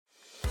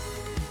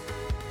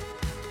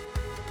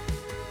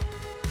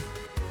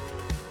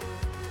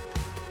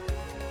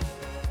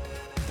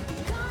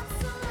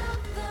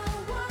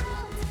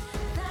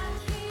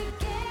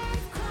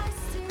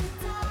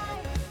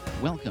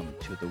Welcome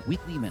to the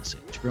weekly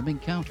message from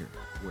Encounter,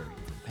 where your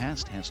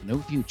past has no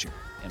future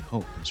and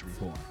hope is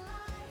reborn.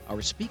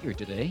 Our speaker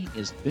today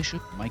is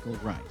Bishop Michael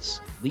Rice,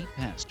 lead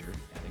pastor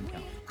at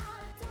Encounter.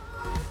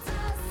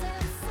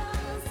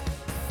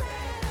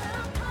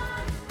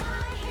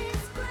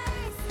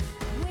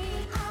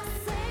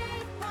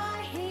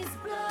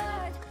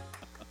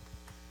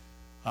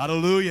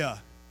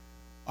 Hallelujah.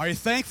 Are you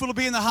thankful to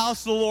be in the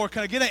house of the Lord?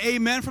 Can I get an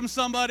amen from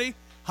somebody?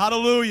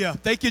 Hallelujah.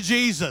 Thank you,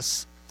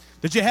 Jesus.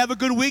 Did you have a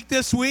good week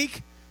this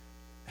week?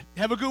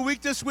 Have a good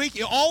week this week?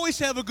 You always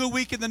have a good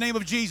week in the name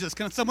of Jesus.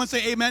 Can someone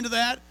say amen to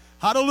that?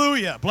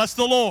 Hallelujah. Bless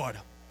the Lord.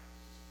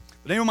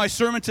 The name of my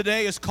sermon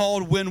today is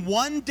called When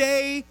One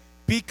Day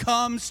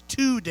Becomes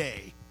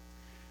Today.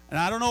 And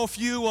I don't know if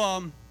you,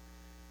 I'm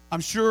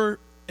sure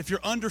if you're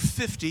under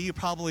 50, you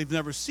probably have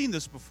never seen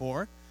this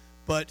before,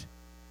 but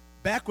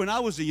back when I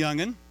was a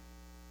youngin',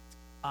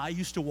 I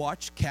used to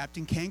watch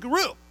Captain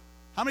Kangaroo.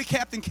 How many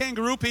Captain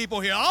Kangaroo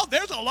people here? Oh,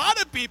 there's a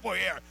lot of people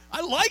here.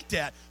 I like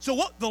that. So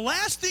what? The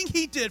last thing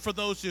he did, for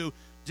those who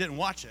didn't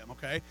watch him,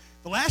 okay?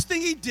 The last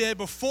thing he did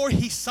before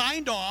he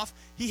signed off,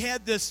 he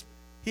had this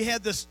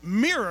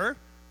mirror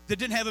that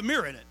didn't have a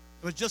mirror in it.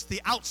 It was just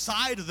the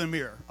outside of the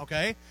mirror,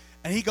 okay?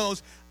 And he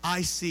goes,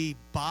 I see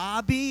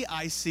Bobby,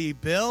 I see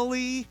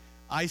Billy,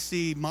 I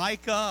see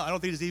Micah. I don't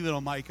think there's even a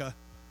Micah.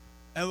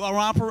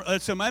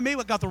 So maybe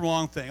I got the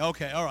wrong thing.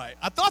 Okay, all right.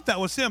 I thought that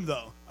was him,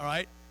 though, all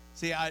right?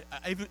 See,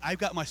 I've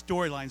got my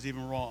storylines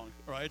even wrong,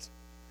 all right?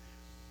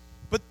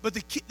 But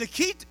the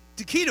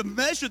key to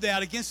measure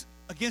that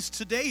against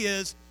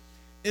today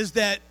is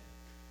that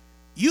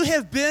you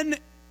have been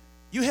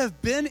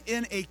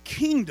in a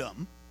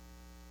kingdom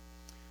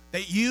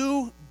that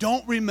you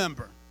don't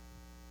remember.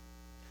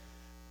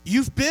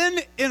 You've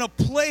been in a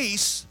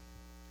place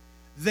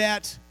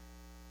that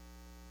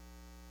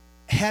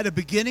had a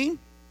beginning.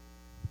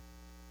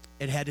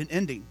 It had an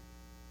ending.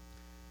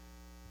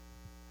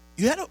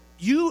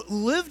 You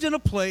lived in a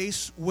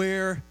place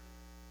where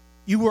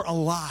you were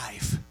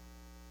alive,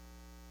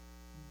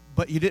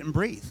 but you didn't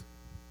breathe.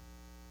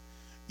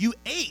 You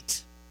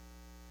ate,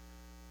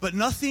 but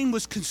nothing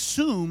was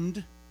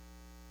consumed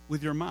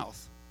with your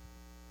mouth.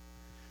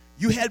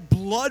 You had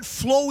blood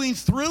flowing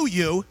through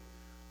you,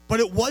 but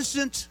it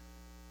wasn't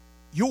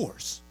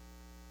yours.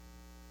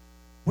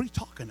 What are you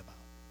talking about?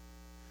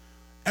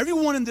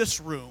 Everyone in this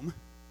room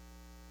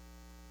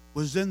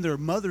was in their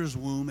mother's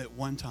womb at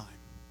one time.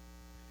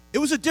 It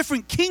was a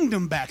different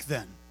kingdom back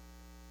then.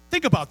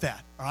 Think about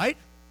that, all right?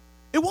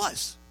 It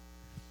was.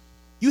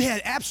 You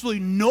had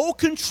absolutely no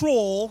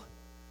control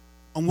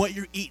on what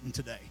you're eating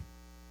today,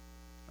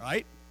 all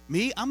right?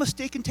 Me, I'm a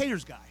steak and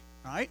taters guy,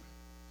 all right?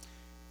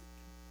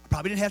 I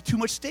probably didn't have too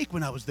much steak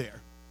when I was there.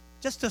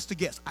 Just a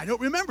guess. I don't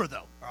remember,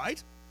 though, all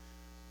right?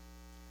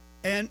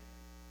 And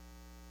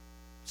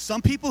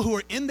some people who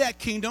are in that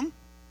kingdom,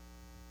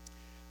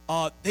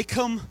 they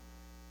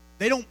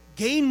don't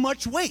gain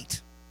much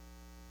weight.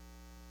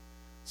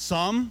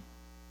 Some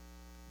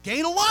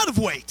gain a lot of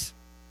weight.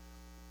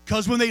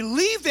 Because when they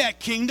leave that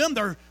kingdom,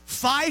 they're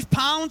 5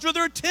 pounds or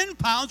they're 10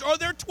 pounds or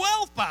they're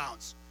 12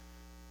 pounds.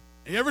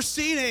 Have you ever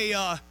seen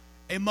a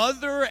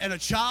mother and a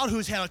child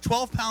who's had a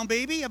 12-pound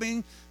baby? I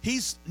mean,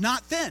 he's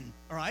not thin,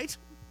 all right?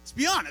 Let's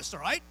be honest, all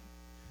right?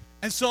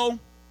 And so,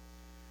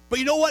 but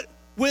you know what?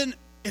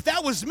 If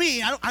that was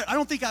me, I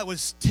don't think I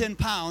was 10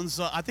 pounds.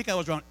 I think I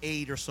was around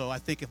 8 or so, I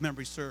think, if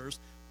memory serves.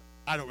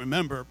 I don't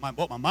remember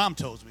what my mom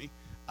told me.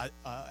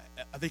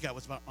 I think I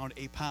was around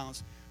 8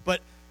 pounds.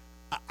 But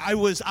I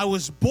was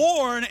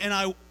born, and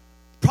I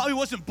probably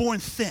wasn't born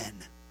thin,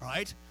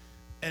 right?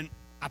 And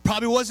I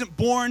probably wasn't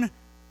born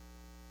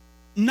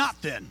not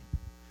thin.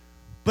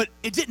 But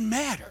it didn't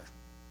matter.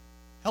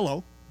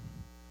 Hello.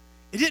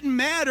 It didn't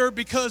matter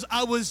because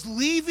I was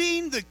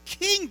leaving the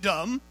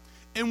kingdom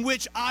in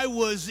which I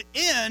was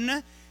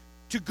in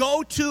to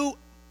go to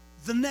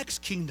the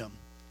next kingdom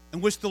in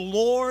which the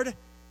Lord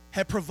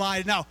had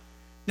provided.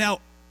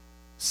 Now,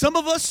 some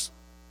of us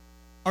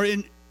are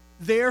in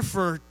there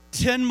for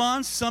 10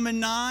 months, some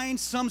in 9,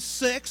 some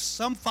 6,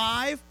 some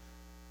 5.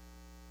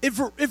 It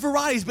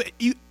varies, but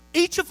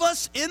each of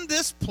us in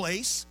this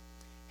place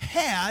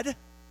had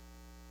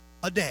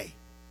a day.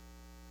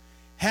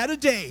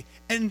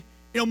 And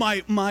you know,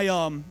 my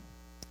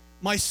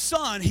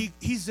son,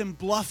 he's in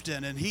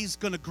Bluffton, and he's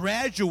going to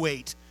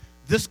graduate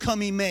this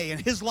coming May, and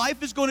his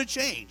life is going to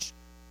change.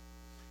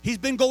 He's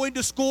been going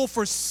to school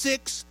for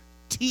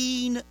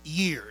 16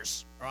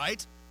 years, all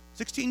right?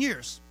 16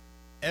 years.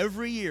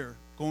 Every year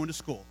going to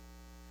school.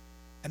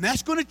 And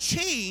that's going to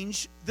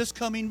change this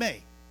coming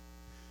May.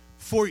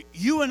 For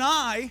you and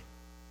I,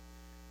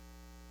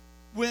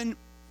 at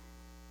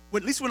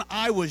least when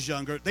I was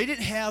younger, they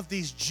didn't have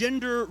these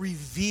gender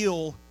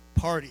reveal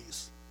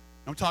parties.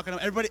 I'm talking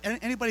about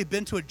anybody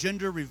been to a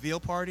gender reveal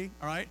party,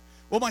 all right?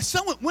 Well, my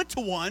son went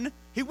to one.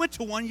 He went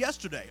to one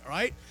yesterday, all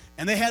right?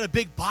 And they had a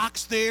big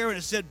box there, and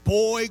it said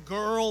boy,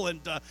 girl, and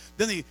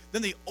then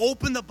they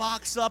opened the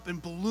box up, and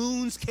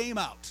balloons came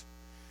out.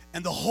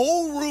 And the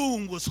whole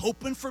room was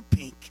hoping for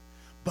pink,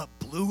 but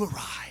blue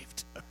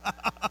arrived.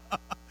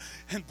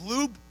 and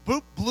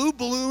blue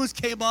balloons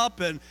came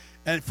up, and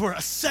for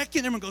a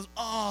second everyone goes,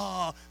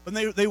 oh, but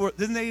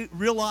then they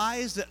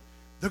realized that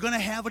they're going to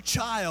have a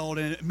child,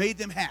 and it made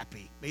them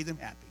happy.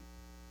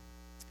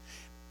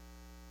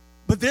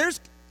 But there's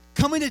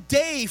coming a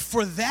day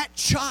for that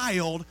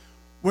child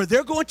where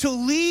they're going to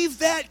leave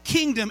that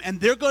kingdom, and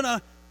they're going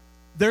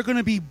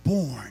to be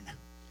born.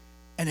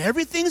 And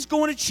everything's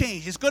going to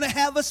change. It's going to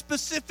have a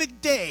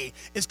specific day.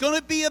 It's going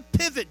to be a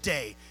pivot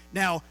day.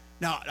 Now,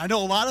 I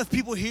know a lot of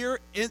people here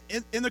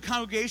in the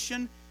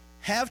congregation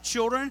have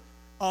children.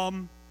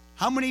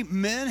 How many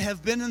men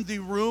have been in the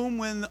room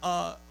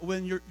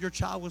when your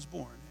child was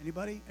born?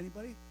 Anybody?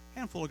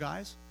 Handful of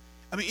guys.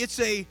 I mean, it's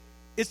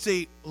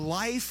a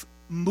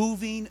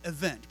life-moving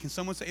event. Can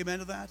someone say amen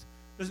to that?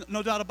 There's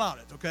no doubt about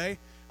it. Okay.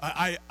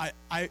 I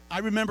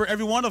remember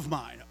every one of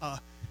mine. I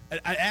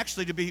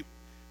actually, to be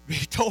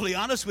totally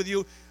honest with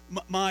you,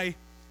 my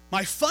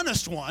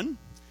funnest one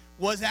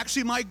was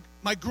actually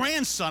my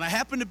grandson. I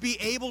happened to be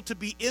able to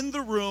be in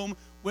the room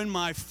when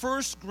my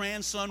first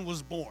grandson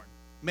was born,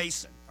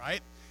 Mason,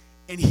 right?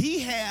 And he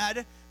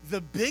had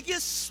the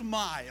biggest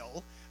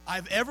smile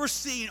I've ever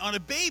seen on a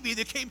baby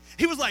that came.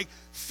 He was like,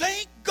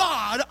 thank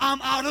God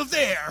I'm out of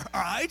there,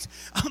 all right?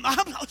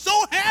 I'm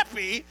so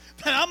happy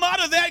that I'm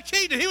out of that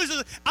kingdom. He was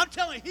just, I'm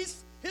telling you,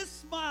 his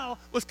smile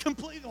was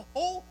completely the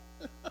whole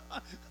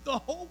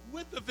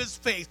width of his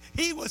face.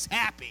 He was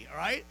happy, all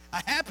right?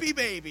 A happy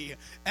baby.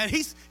 And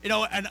he's,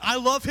 and I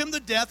love him to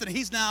death, and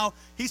he's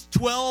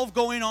 12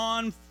 going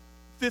on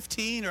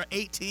 15 or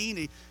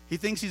 18. He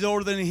thinks he's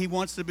older than he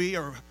wants to be,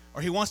 or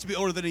he wants to be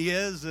older than he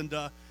is. And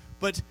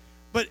but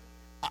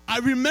I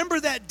remember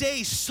that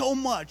day so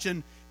much,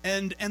 and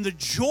the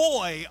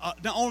joy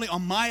not only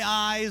on my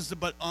eyes,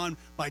 but on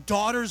my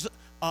daughter's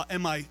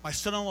and my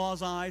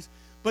son-in-law's eyes.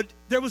 But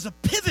there was a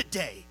pivot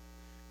day.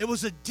 It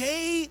was a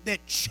day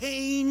that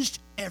changed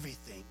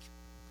everything.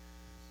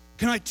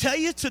 Can I tell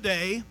you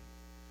today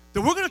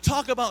that we're going to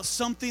talk about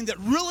something that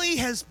really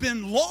has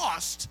been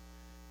lost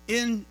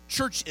in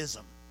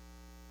churchism?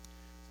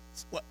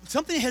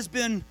 Something has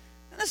been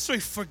not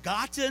necessarily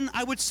forgotten,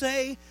 I would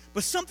say,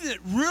 but something that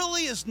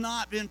really has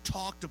not been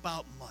talked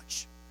about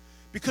much.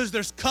 Because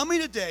there's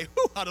coming a day,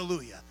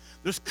 hallelujah,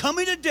 there's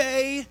coming a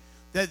day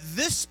that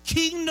this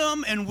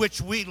kingdom in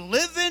which we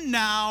live in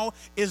now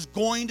is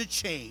going to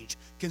change.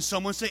 Can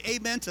someone say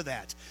amen to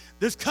that?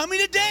 There's coming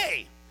a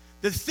day,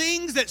 the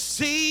things that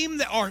seem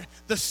that are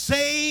the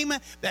same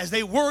as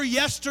they were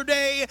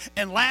yesterday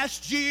and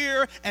last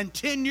year and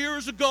 10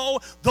 years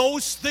ago,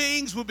 those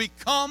things will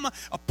become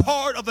a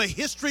part of a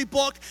history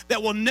book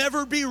that will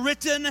never be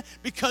written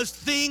because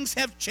things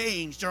have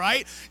changed, all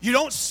right? You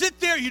don't sit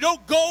there, you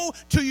don't go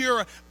to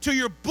your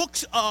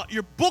books,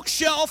 your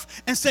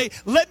bookshelf and say,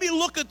 let me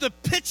look at the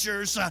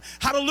pictures,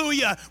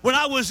 hallelujah, when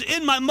I was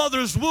in my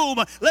mother's womb.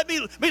 Let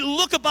me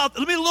look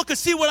and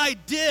see what I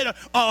did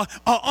on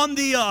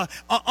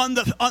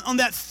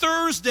that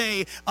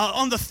Thursday,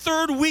 on the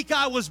third week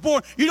I was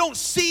born. You don't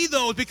see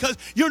those because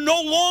you're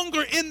no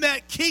longer in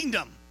that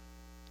kingdom.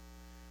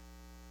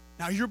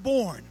 Now you're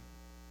born.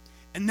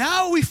 And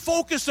now we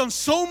focus on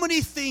so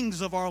many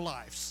things of our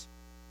lives.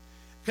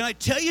 Can I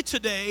tell you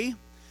today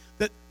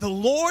that the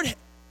Lord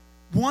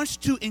wants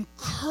to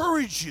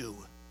encourage you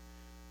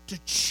to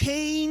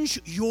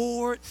change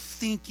your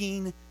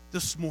thinking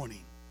this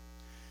morning.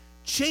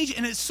 Change,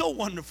 and it's so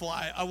wonderful.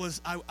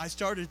 I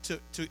started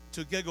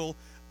to giggle.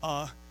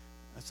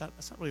 That's not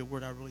really a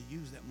word I really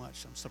use that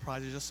much. I'm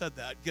surprised I just said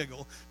that,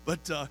 giggle.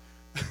 But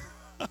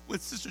when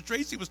Sister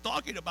Tracy was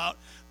talking about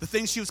the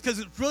things she was, because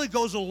it really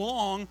goes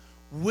along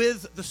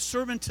with the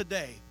sermon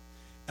today.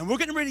 And we're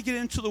getting ready to get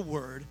into the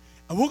Word,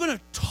 and we're going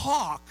to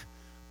talk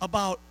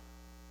about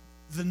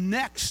the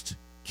next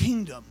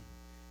kingdom.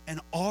 And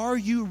are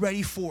you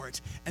ready for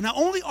it? And not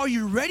only are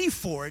you ready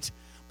for it,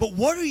 but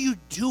what are you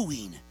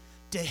doing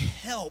to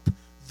help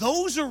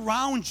those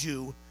around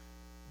you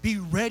be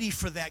ready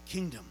for that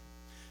kingdom?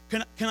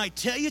 Can I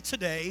tell you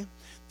today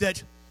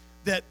that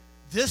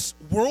this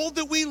world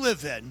that we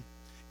live in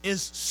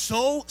is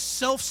so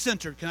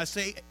self-centered? Can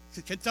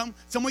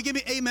someone give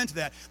me amen to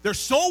that? They're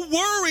so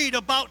worried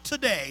about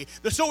today.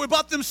 They're so worried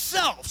about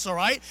themselves, all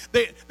right?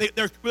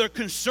 They're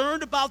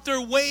concerned about their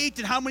weight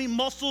and how many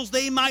muscles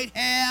they might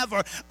have,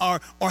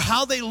 or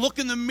how they look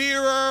in the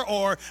mirror,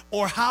 or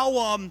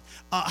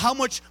how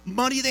much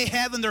money they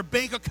have in their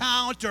bank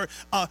account, or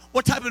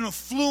what type of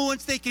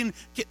influence they can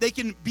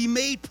be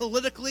made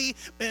politically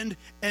and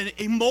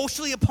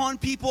emotionally upon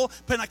people.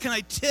 But can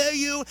I tell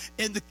you,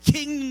 in the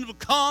kingdom to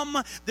come,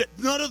 that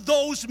none of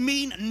those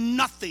mean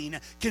nothing.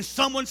 Can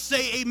someone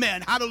say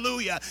amen?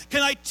 Hallelujah.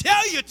 Can I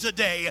tell you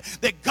today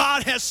that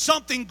God has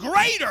something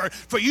greater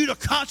for you to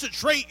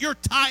concentrate your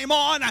time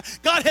on?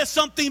 God has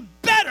something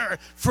better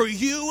for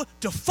you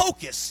to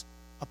focus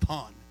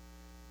upon.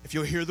 If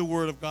you'll hear the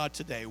word of God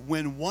today,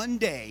 when one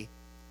day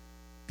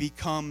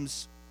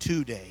becomes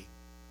today.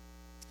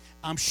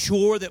 I'm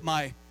sure that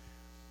my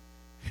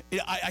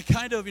I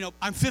kind of,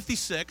 I'm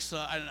 56.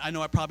 I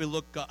know I probably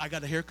look, I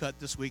got a haircut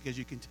this week, as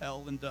you can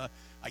tell, and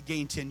I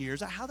gained 10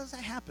 years. How does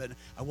that happen?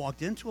 I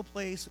walked into a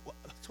place,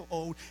 so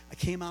old, I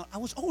came out, I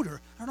was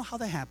older. I don't know how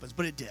that happens,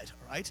 but it did,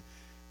 all right?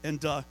 And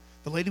the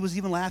lady was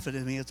even laughing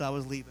at me as I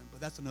was leaving,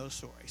 but that's another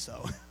story.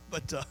 So,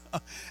 but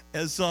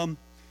as I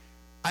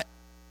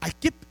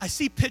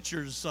see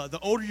pictures, the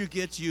older you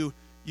get, you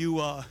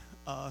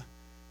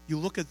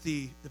look at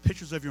the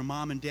pictures of your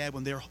mom and dad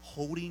when they're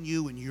holding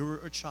you and you're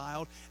a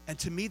child. And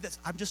to me,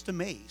 I'm just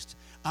amazed.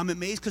 I'm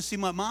amazed because, see,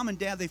 my mom and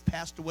dad, they've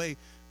passed away.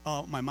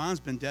 My mom's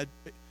been dead.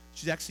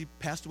 She's actually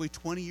passed away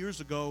 20 years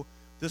ago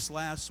the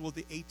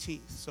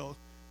 18th. So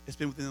it's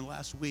been within the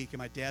last week. And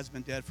my dad's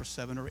been dead for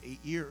 7 or 8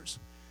 years.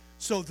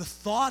 So the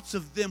thoughts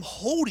of them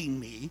holding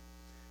me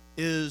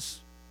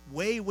is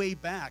way, way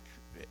back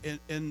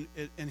in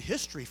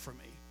history for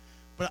me.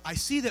 But I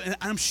see that, and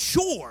I'm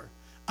sure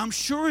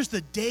as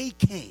the day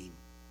came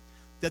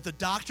that the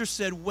doctor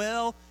said,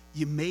 well,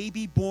 you may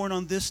be born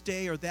on this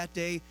day or that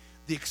day,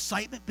 the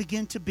excitement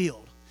began to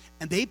build.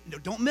 And they,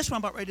 don't miss what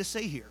I'm about ready to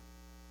say here.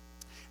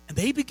 And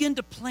they begin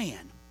to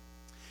plan.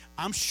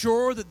 I'm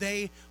sure that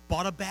they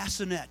bought a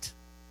bassinet.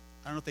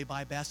 I don't know if they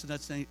buy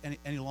bassinets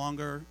any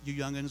longer, you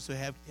youngins who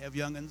have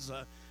youngins.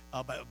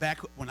 But back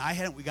when I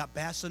had it, we got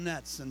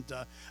bassinets, and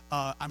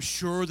I'm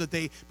sure that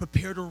they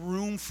prepared a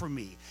room for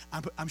me.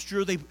 I'm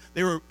sure they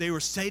were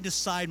setting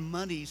aside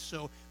money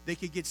so they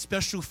could get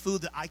special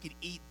food that I could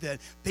eat.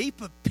 That they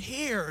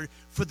prepared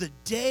for the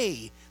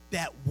day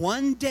that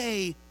one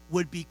day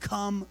would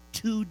become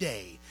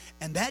today,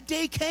 and that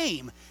day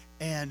came,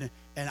 and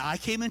I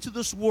came into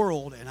this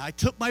world, and I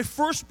took my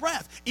first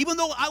breath. Even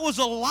though I was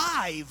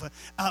alive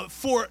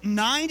for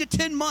 9 to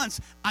 10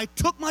 months, I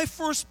took my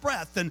first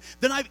breath, and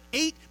then I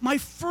ate my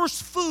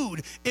first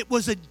food. It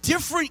was a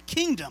different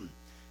kingdom,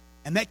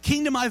 and that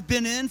kingdom I've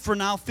been in for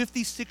now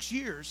 56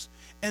 years,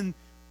 and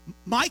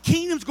my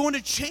kingdom's going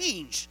to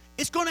change.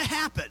 It's going to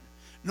happen.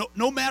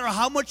 No matter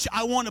how much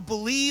I want to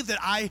believe that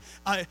I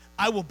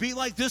will be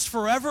like this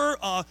forever.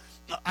 I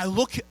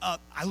look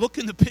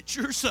in the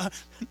pictures. I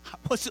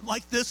wasn't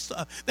like this.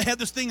 They had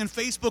this thing in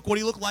Facebook. What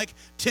he looked like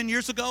 10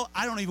 years ago.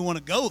 I don't even want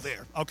to go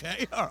there.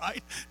 Okay, all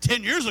right.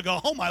 10 years ago.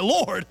 Oh my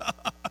Lord.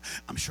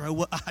 I'm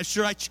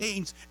sure I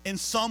changed in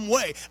some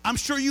way. I'm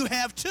sure you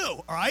have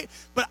too. All right.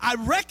 But I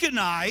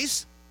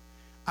recognize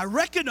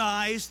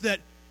that.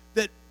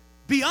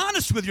 Be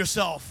honest with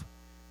yourself.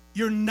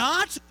 You're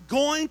not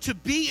going to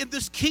be in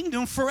this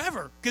kingdom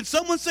forever. Can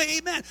someone say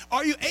amen?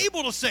 Are you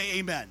able to say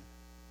amen?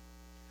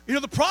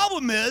 The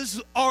problem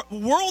is our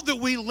world that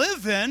we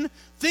live in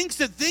thinks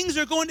that things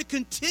are going to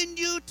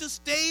continue to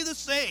stay the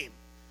same.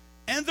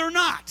 And they're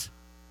not.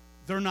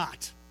 They're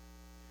not.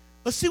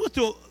 Let's see what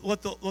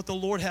the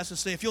Lord has to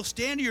say. If you'll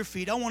stand to your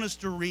feet, I want us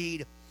to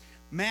read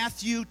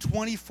Matthew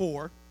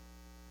 24.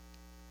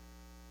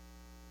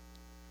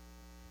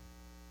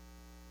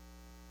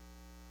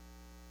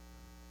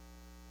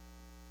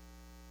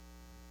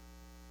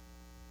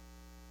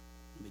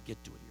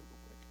 Get to it here real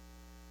quick.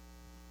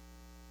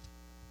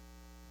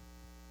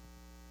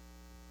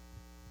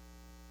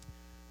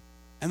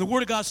 And the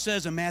Word of God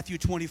says in Matthew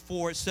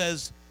 24, it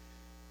says,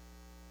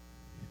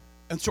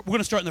 and so we're going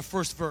to start in the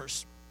first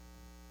verse.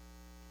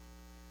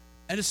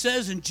 And it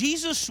says, and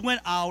Jesus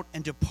went out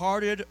and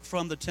departed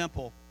from the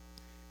temple,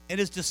 and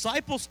his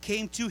disciples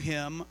came to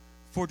him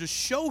for to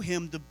show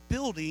him the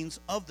buildings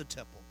of the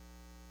temple.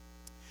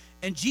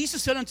 And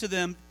Jesus said unto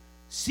them,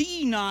 see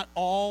ye not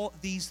all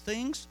these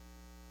things?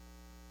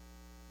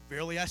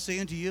 Verily I say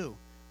unto you,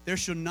 there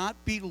shall not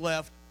be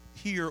left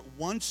here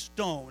one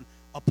stone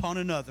upon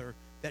another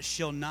that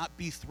shall not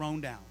be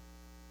thrown down.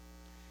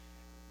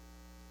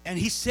 And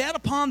he sat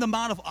upon the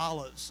Mount of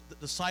Olives. The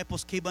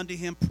disciples came unto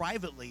him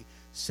privately,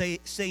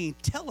 saying,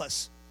 tell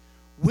us,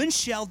 when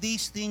shall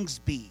these things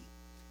be?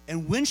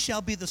 And when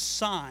shall be the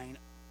sign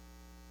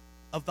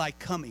of thy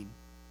coming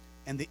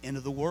and the end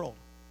of the world?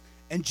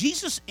 And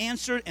Jesus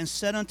answered and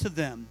said unto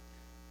them,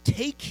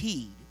 take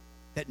heed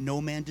that no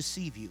man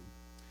deceive you.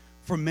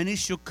 For many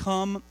shall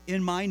come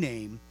in my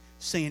name,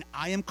 saying,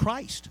 I am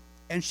Christ,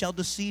 and shall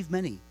deceive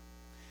many.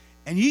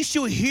 And ye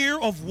shall hear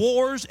of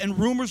wars and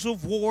rumors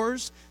of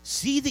wars.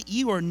 See that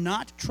ye are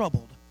not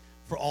troubled,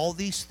 for all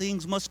these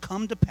things must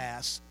come to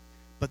pass,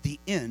 but the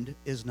end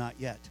is not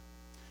yet.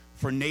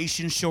 For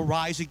nation shall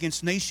rise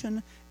against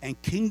nation, and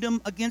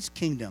kingdom against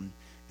kingdom,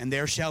 and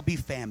there shall be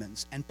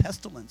famines, and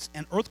pestilence,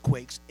 and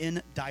earthquakes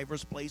in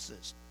divers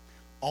places.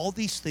 All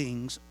these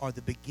things are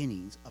the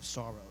beginnings of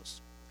sorrows.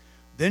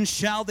 Then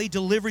shall they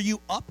deliver you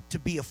up to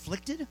be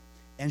afflicted,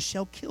 and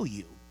shall kill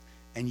you.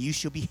 And you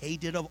shall be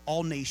hated of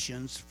all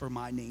nations for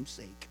my name's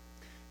sake.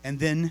 And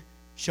then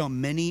shall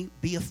many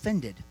be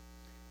offended,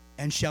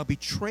 and shall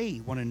betray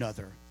one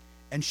another,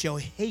 and shall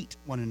hate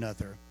one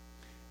another.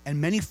 And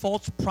many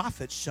false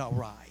prophets shall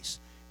rise,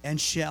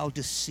 and shall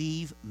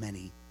deceive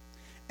many.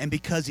 And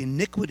because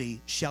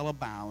iniquity shall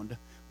abound,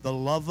 the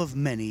love of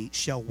many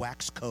shall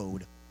wax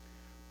cold.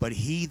 But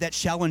he that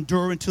shall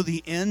endure until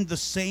the end, the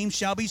same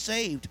shall be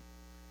saved.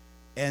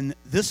 And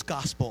this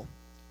gospel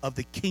of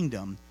the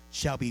kingdom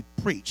shall be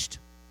preached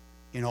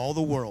in all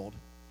the world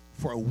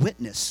for a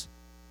witness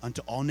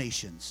unto all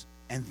nations,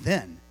 and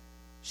then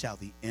shall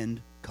the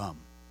end come.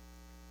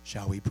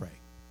 Shall we pray?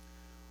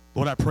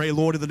 Lord, I pray,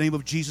 Lord, in the name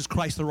of Jesus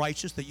Christ the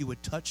righteous, that you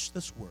would touch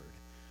this word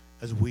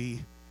as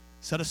we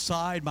set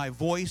aside my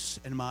voice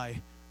and my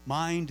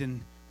mind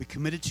and we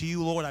commit it to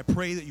you, Lord. I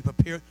pray that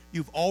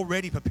you've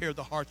already prepared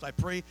the hearts. I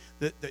pray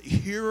that the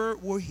hearer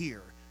will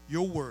hear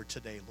your word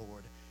today,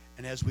 Lord.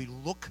 And as we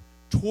look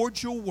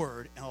towards your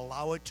word and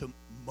allow it to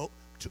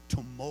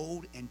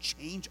mold and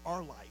change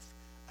our life,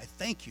 I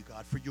thank you,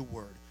 God, for your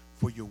word,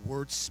 for your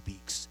word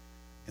speaks.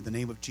 In the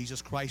name of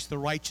Jesus Christ the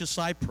righteous,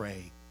 I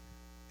pray.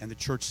 And the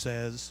church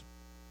says,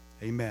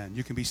 amen.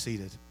 You can be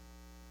seated.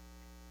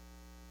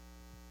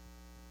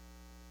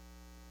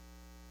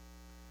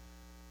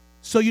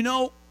 So, you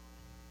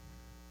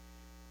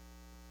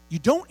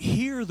don't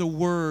hear the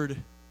word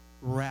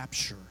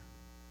rapture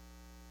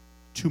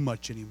too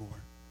much anymore.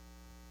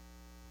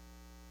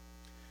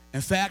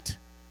 In fact,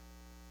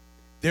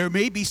 there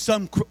may be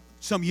some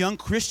young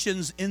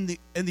Christians in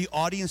the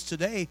audience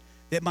today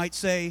that might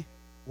say,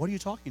 what are you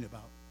talking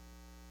about?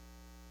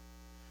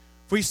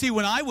 For you see,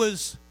 when I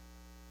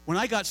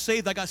got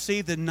saved in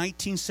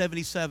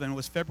 1977. It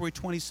was February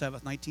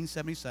 27th,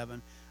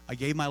 1977. I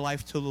gave my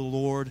life to the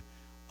Lord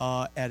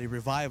at a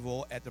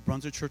revival at the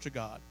Brunswick Church of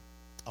God.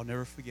 I'll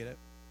never forget it.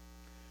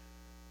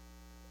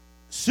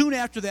 Soon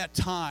after that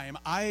time,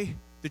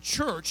 the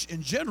church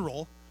in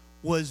general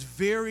was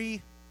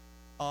very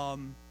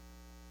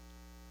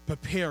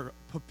preparing.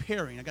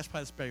 I guess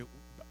probably that's a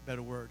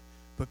better word.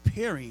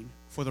 Preparing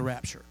for the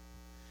rapture.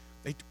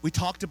 We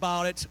talked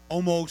about it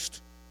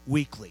almost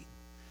weekly.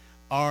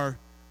 Our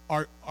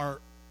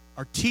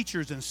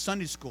teachers in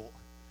Sunday school,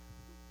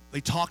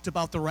 they talked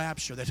about the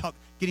rapture. They talked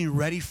getting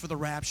ready for the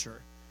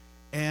rapture.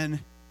 And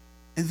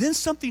then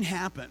something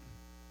happened.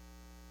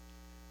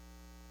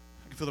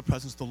 I can feel the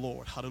presence of the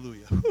Lord.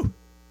 Hallelujah. Whew.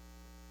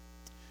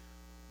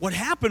 What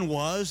happened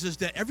is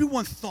that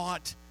everyone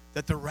thought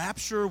that the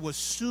rapture was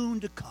soon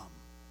to come.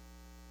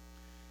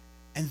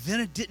 And then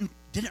it didn't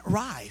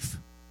arrive.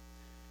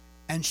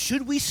 And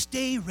should we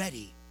stay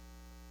ready?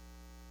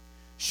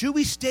 Should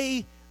we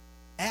stay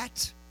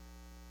at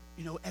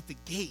the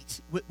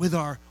gate with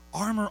our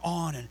armor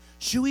on? And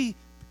should we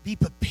be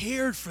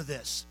prepared for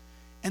this?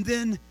 And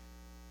then,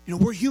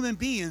 we're human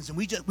beings, and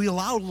we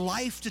allow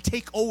life to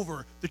take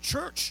over the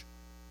church.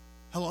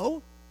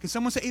 Hello? Can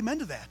someone say amen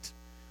to that?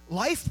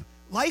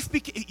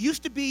 It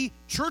used to be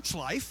church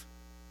life.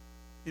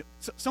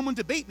 Someone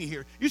debate me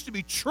here. It used to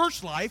be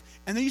church life,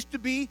 and there used to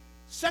be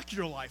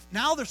secular life.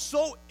 Now they're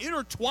so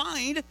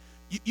intertwined,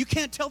 you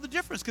can't tell the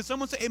difference. Can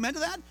someone say amen to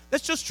that?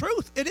 That's just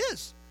truth. It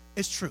is.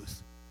 It's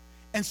truth.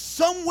 And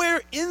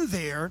somewhere in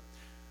there,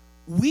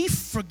 we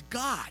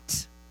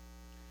forgot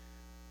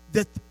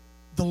that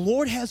the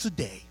Lord has a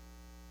day,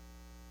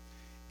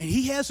 and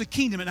he has a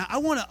kingdom. And I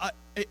want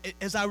to,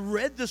 as I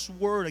read this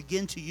word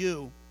again to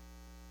you,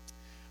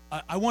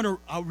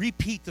 I'll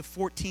repeat the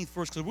 14th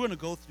verse, because we're going to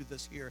go through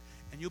this here,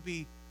 and you'll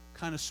be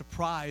kind of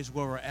surprised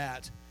where we're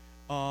at.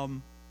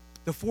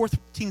 The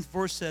 14th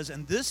verse says,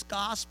 "And this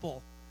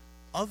gospel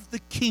of the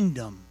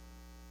kingdom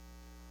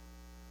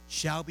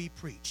shall be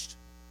preached."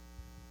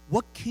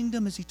 What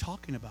kingdom is he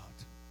talking about?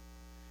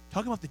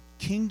 Talking about the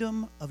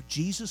kingdom of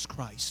Jesus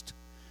Christ.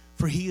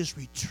 For he is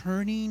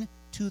returning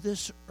to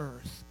this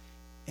earth.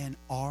 And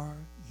are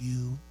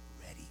you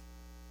ready?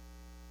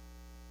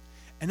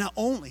 And not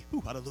only,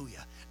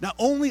 hallelujah, not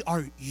only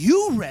are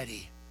you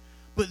ready,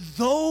 but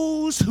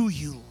those who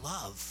you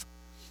love,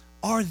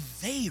 are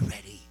they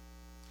ready?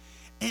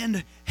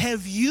 And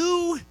have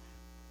you,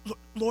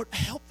 Lord,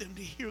 help them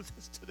to hear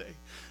this today.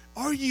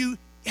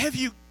 Have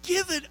you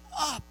given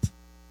up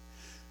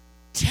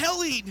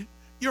telling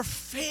your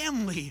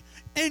family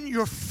and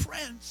your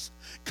friends,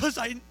 because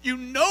you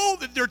know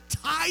that they're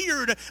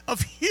tired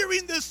of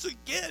hearing this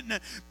again,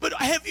 but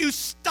have you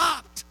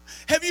stopped?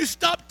 Have you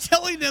stopped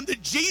telling them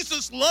that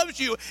Jesus loves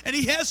you and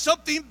he has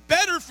something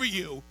better for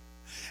you?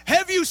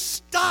 Have you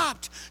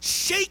stopped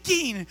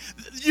shaking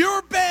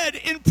your bed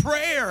in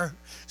prayer,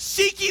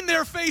 seeking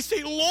their face,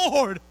 saying,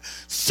 Lord,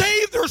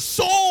 save their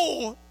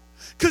soul,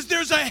 because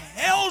there's a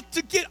hell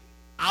to get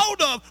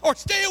out of or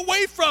stay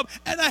away from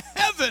and a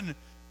heaven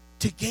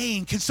to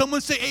gain? Can someone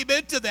say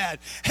amen to that?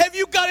 Have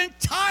you gotten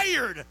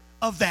tired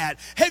of that?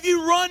 Have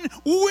you run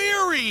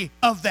weary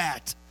of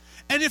that?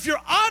 And if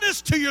you're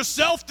honest to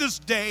yourself this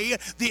day,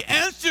 the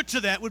answer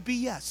to that would be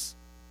yes,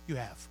 you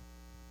have.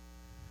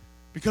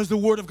 Because the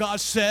Word of God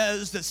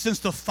says that since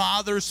the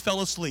fathers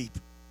fell asleep,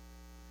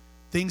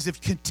 things have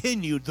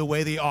continued the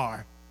way they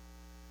are.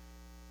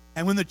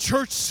 And when the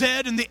church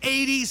said in the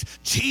 80s,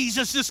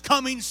 Jesus is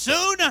coming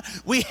soon,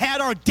 we had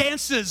our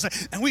dances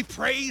and we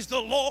praised the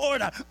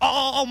Lord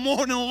all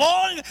morning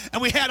long.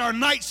 And we had our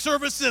night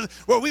services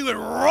where we would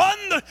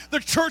run the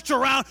church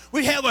around.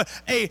 We have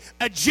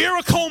a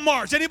Jericho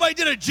march. Anybody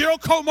did a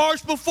Jericho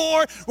march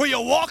before, where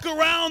you walk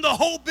around the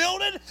whole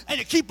building and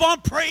you keep on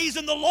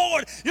praising the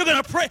Lord? You're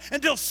going to pray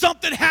until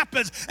something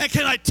happens. And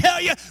can I tell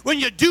you, when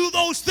you do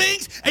those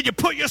things, and you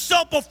put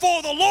yourself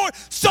before the Lord,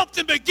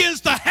 something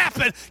begins to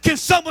happen. Can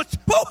someone,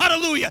 oh,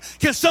 hallelujah,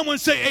 can someone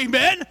say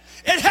amen?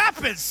 It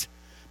happens.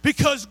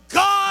 Because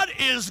God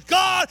is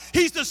God.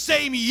 He's the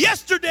same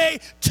yesterday,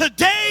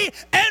 today,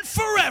 and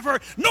forever.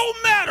 No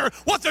matter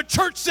what the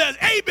church says.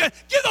 Amen.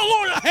 Give the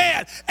Lord a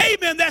hand.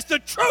 Amen. That's the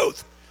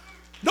truth.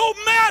 No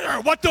matter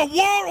what the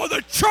world or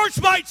the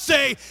church might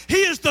say,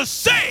 He is the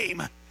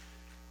same.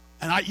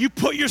 And you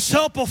put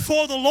yourself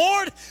before the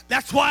Lord.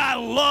 That's why I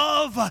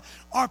love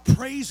our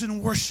praise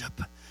and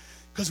worship.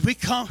 Because we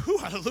come,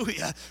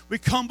 hallelujah, we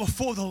come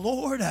before the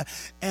Lord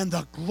and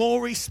the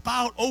glory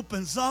spout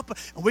opens up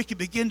and we can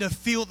begin to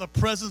feel the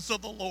presence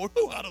of the Lord.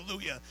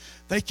 Hallelujah.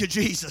 Thank you,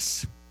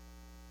 Jesus.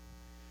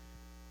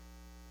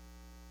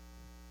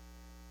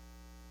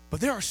 But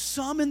there are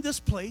some in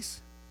this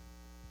place,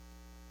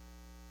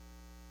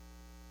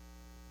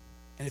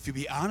 and if you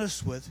be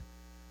honest with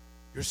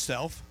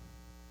yourself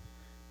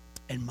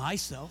and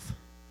myself,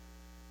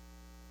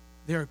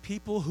 there are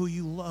people who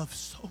you love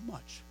so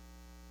much.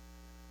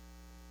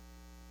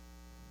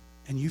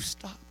 And you've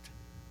stopped.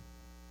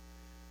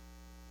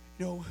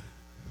 I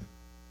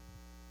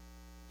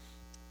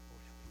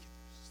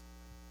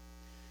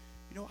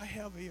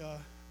have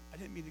I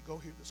didn't mean to go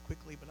here this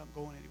quickly, but I'm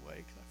going anyway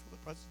because I feel the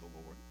presence of the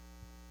Lord.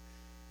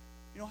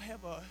 I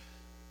have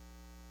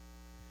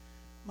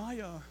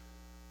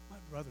my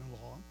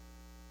brother-in-law.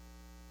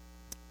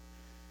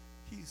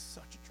 He's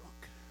such a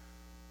drunk.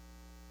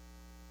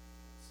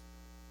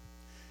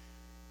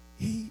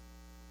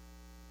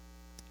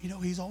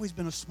 He's always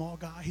been a small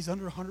guy. He's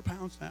under 100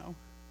 pounds now.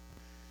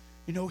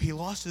 He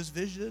lost his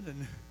vision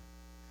and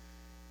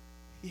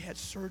he had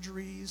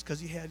surgeries because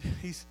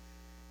he's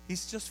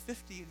just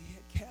 50 and he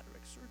had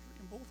cataract surgery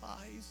in both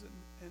eyes.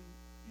 And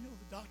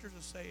the doctors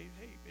will say,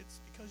 hey, it's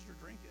because you're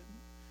drinking.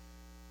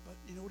 But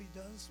you know what he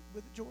does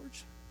with it,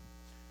 George?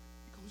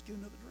 He goes get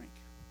another drink.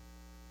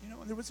 And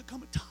there was a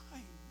time,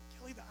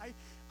 Kelly, that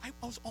I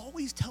was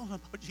always telling him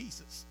about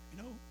Jesus,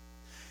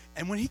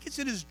 And when he gets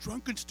in his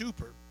drunken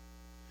stupor,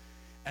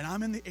 and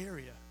I'm in the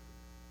area,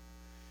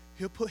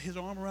 he'll put his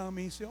arm around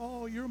me and say,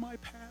 oh, you're my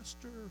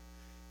pastor.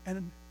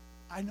 And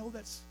I know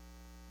that's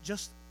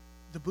just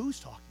the booze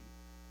talking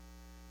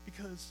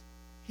because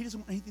he doesn't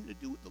want anything to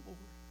do with the Lord.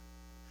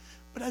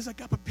 But as I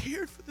got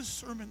prepared for this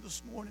sermon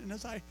this morning, and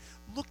as I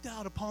looked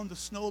out upon the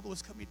snow that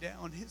was coming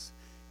down,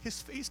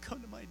 his face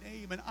come to my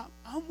name, and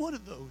I'm one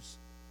of those.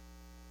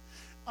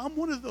 I'm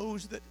one of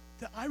those that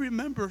I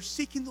remember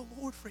seeking the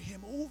Lord for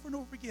him over and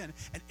over again.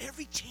 And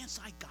every chance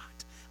I got,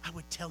 I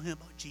would tell him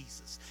about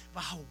Jesus,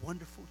 about how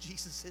wonderful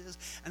Jesus is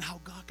and how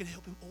God can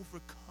help him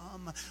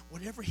overcome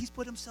whatever he's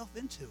put himself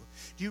into.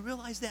 Do you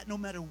realize that no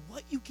matter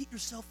what you get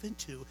yourself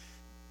into,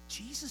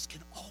 Jesus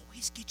can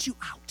always get you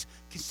out?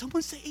 Can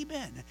someone say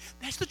amen?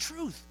 That's the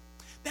truth.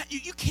 That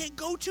you can't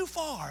go too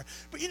far.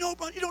 But you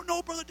don't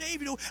know, Brother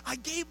Dave, I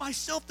gave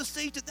myself to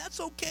Satan. That's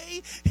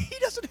okay. He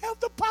doesn't have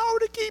the power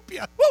to keep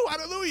you. Woo,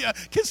 hallelujah.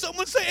 Can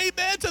someone say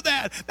amen to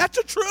that? That's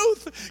the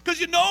truth. Because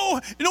you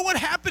know what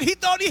happened? He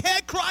thought he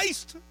had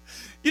Christ.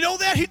 You know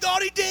that? He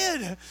thought he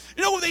did.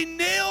 When they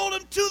nailed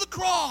him to the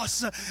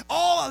cross,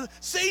 all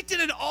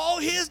Satan and all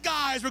his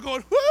guys were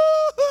going,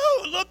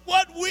 woo, look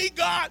what we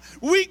got.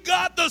 We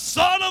got the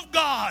Son of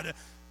God.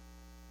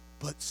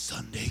 But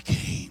Sunday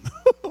came.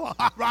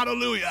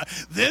 Hallelujah.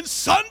 Then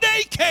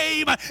Sunday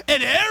came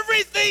and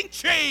everything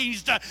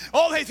changed.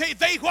 Oh,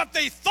 what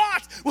they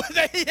thought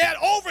they had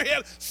over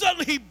him,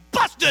 suddenly he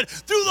busted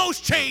through those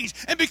chains.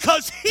 And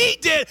because he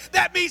did,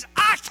 that means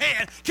I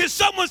can. Can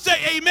someone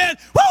say amen?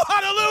 Woo,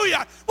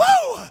 hallelujah.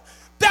 Woo!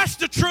 That's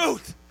the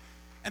truth.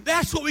 And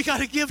that's what we got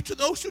to give to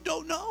those who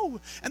don't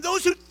know and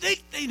those who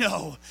think they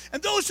know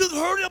and those who've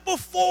heard it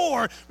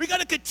before. We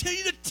got to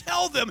continue to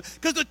tell them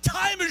because the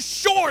time is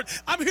short.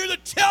 I'm here to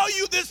tell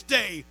you this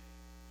day.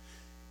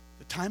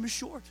 The time is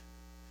short.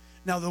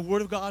 Now, the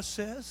Word of God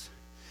says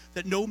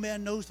that no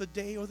man knows the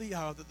day or the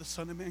hour that the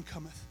Son of Man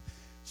cometh.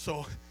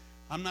 So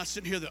I'm not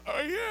sitting here that,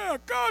 oh, yeah,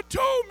 God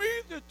told me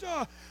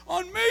that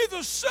on May the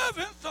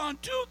 7th on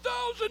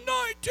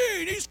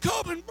 2019, he's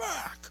coming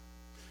back.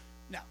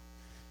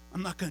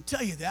 I'm not going to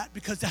tell you that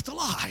because that's a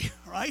lie,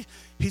 right?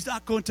 He's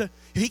not going to,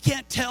 if he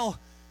can't tell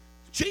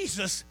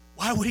Jesus,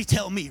 why would he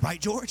tell me, right,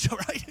 George? All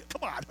right?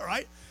 Come on, all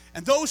right?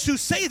 And those who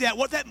say that,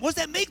 what does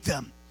that make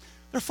them?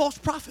 They're false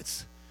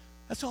prophets.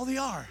 That's all they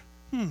are.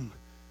 We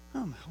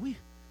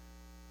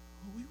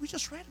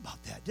just read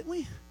about that, didn't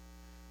we?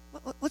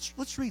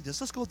 Let's read this.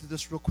 Let's go through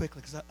this real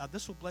quickly because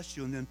this will bless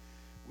you, and then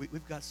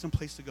we've got some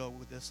place to go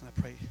with this, and I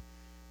pray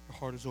your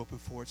heart is open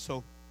for it.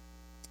 So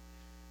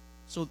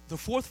the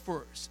fourth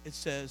verse, it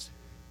says,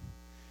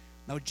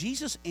 now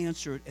Jesus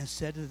answered and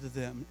said unto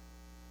them,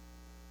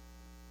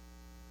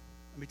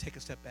 let me take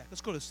a step back.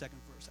 Let's go to the second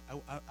verse.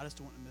 I just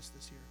don't want to miss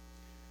this here.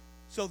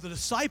 So the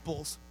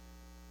disciples,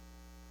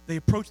 they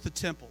approached the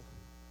temple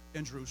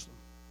in Jerusalem.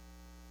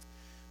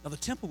 Now the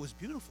temple was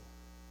beautiful.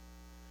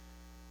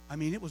 I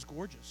mean, it was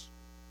gorgeous.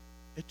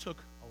 It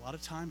took a lot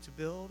of time to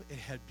build. It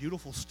had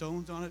beautiful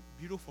stones on it,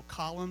 beautiful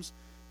columns.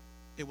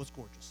 It was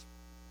gorgeous.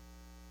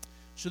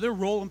 So they're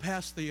rolling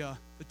past the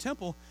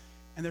temple,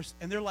 and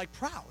they're like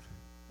proud.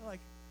 They're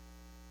like,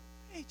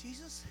 "Hey,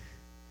 Jesus,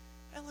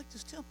 I like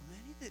this temple, man.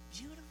 Isn't it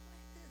beautiful?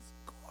 It is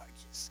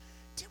gorgeous.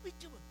 Did we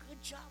do a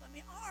good job? I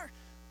mean,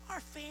 our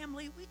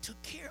family, we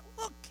took care.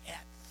 Look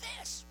at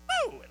this.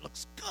 Woo! It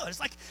looks good. It's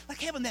like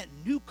having that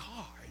new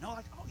car, you know?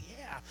 Like, oh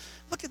yeah,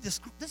 look at this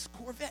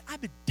Corvette.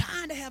 I've been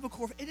dying to have a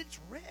Corvette, and it's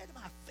red,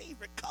 my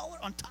favorite color.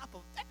 On top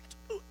of that,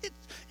 ooh,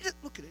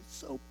 look at it. It's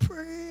so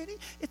pretty.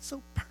 It's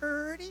so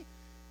pretty."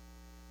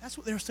 That's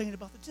what they were saying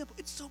about the temple.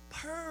 It's so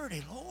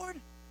pretty,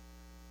 Lord.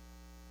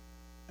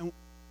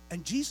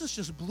 And Jesus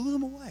just blew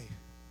them away.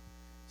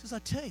 He says, "I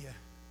tell you,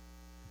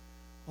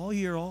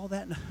 all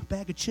that in a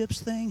bag of chips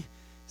thing,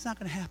 it's not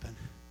going to happen.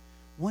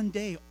 One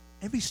day,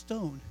 every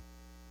stone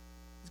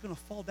is going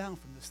to fall down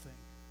from this thing."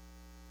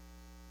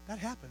 That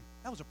happened.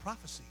 That was a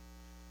prophecy.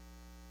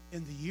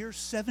 In the year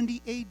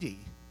 70 A.D.,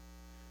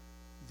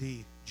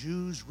 the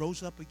Jews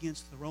rose up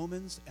against the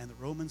Romans, and the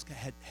Romans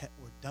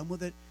were done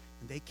with it,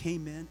 and they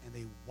came in and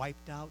they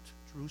wiped out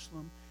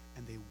Jerusalem,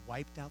 and they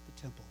wiped out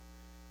the temple,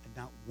 and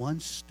not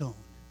one stone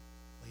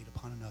laid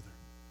upon another.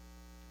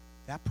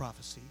 That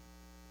prophecy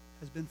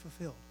has been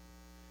fulfilled.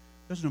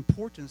 There's an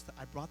importance that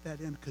I brought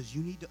that in because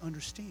you need to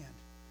understand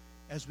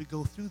as we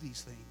go through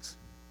these things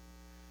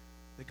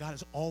that God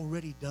has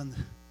already done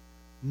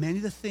many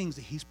of the things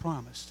that he's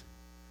promised.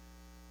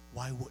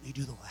 Why wouldn't he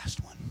do the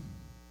last one?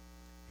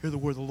 Hear the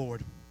word of the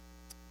Lord.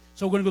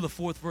 So we're going to go to the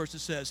fourth verse. It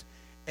says,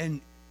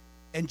 And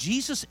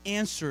Jesus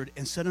answered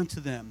and said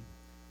unto them,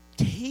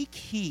 "Take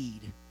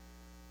heed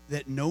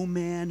that no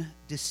man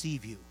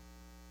deceive you."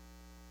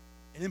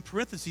 And in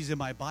parentheses in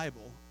my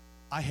Bible,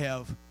 I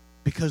have,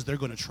 because they're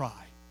going to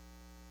try.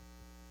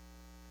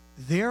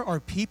 There are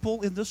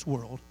people in this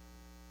world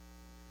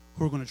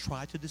who are going to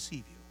try to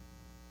deceive you.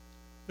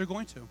 They're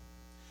going to.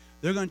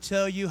 They're going to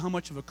tell you how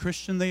much of a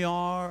Christian they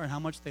are and how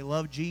much they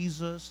love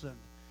Jesus,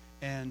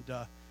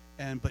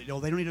 but you know,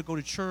 they don't need to go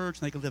to church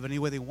and they can live any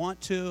way they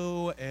want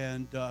to.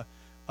 And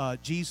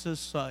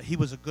Jesus, he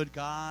was a good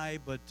guy,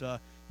 but did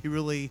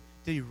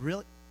he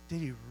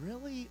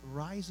really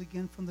rise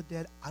again from the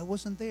dead? I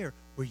wasn't there.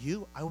 Were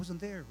you? I wasn't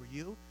there. Were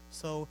you?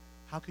 So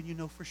how can you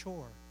know for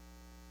sure?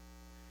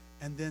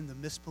 And then the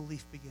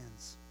misbelief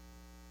begins.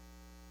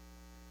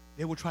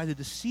 They will try to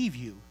deceive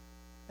you.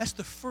 That's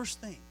the first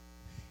thing.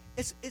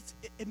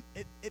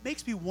 It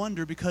makes me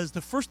wonder, because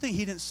the first thing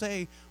he didn't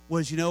say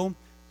was,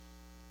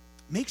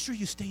 make sure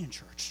you stay in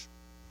church.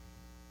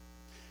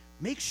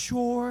 Make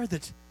sure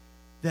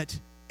that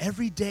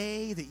every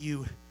day that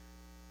you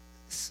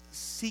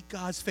seek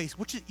God's face,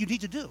 which you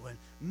need to do, and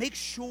make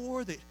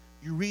sure that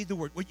you read the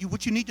word,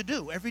 what you need to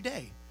do every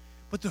day.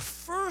 But the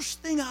first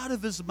thing out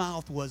of his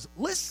mouth was,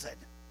 listen,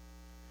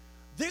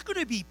 there are going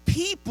to be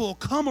people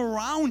come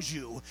around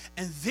you,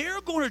 and they're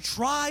going to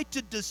try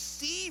to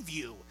deceive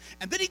you.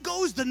 And then he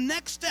goes the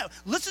next step.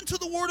 Listen to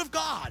the word of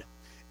God.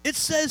 It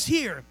says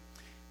here,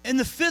 in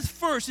the 5th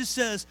verse, it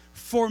says,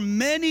 "For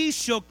many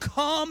shall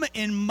come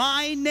in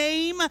my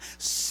name,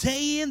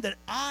 saying that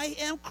I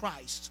am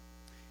Christ,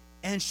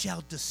 and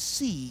shall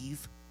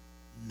deceive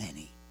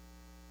many."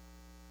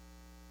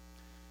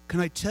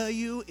 Can I tell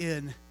you,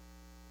 in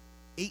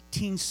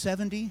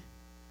 1870,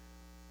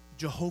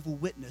 Jehovah's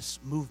Witness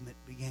movement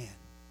began.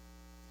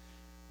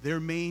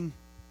 Their main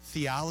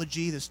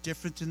theology that's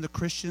different than the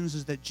Christians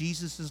is that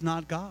Jesus is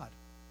not God.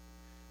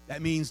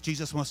 That means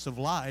Jesus must have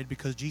lied,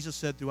 because Jesus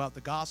said throughout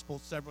the gospel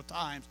several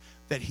times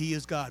that he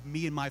is God.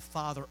 Me and my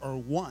Father are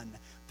one.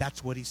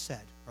 That's what he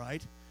said,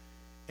 right?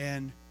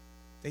 And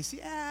they say,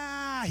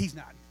 he's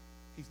not.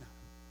 He's not.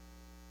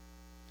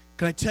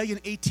 Can I tell you,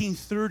 in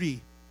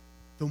 1830,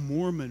 the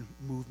Mormon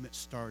movement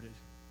started.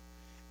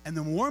 And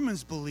the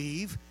Mormons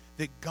believe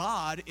that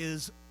God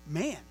is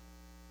man,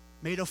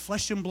 made of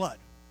flesh and blood.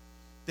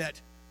 That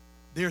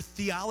their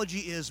theology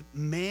is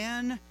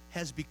man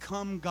has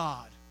become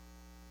God,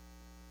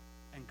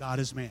 and God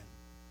is man.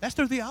 That's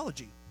their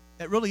theology.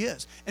 That really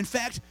is. In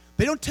fact,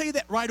 they don't tell you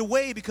that right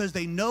away, because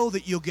they know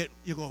that you'll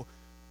go,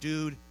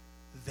 dude,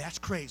 that's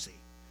crazy.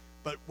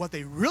 But what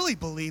they really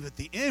believe at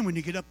the end, when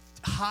you get up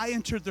high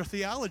into their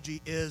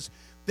theology, is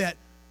that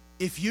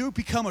if you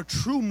become a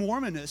true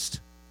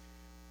Mormonist,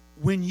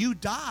 when you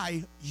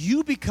die,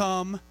 you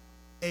become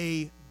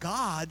a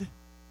god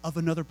of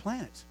another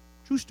planet.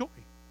 True story.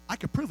 I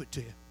can prove it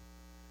to you.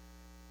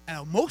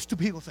 And most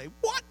people say,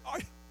 "What?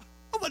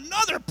 Of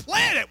another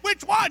planet?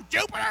 Which one?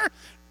 Jupiter?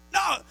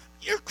 No,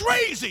 you're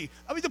crazy."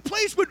 I mean, the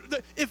place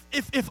would,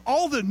 if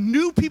all the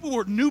new people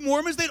were new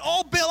Mormons, they'd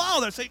all bail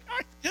out. They'd say,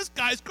 "This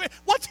guy's crazy.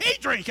 What's he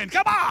drinking?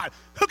 Come on.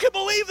 Who can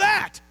believe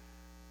that?"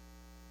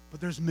 But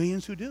there's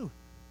millions who do.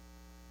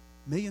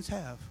 Millions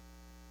have.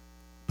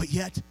 But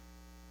yet,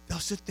 they'll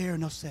sit there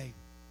and they'll say,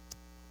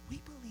 "We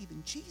believe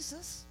in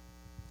Jesus.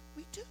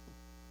 We do.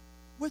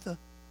 We're the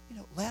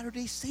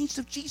Latter-day Saints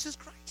of Jesus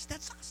Christ.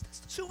 That's us.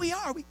 That's who we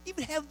are. We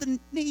even have the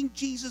name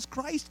Jesus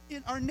Christ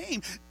in our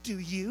name. Do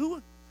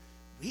you?"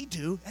 We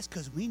do. That's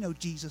because we know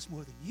Jesus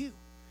more than you.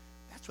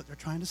 That's what they're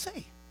trying to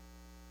say.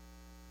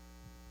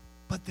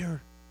 But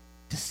they're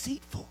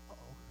deceitful.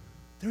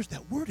 there's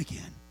that word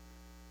again.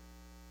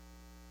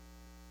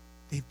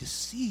 They've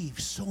deceived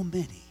so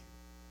many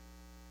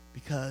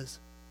because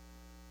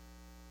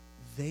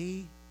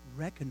they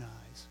recognize,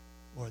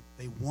 or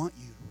they want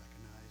you to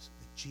recognize,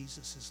 that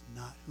Jesus is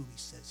not who he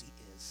says he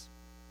is.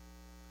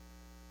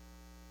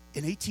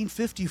 In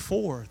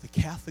 1854, the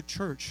Catholic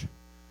Church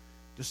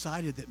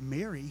decided that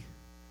Mary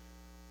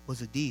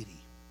was a deity.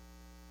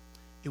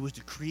 It was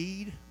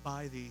decreed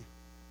by the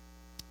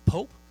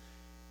Pope,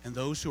 and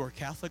those who are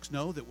Catholics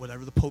know that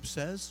whatever the Pope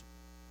says,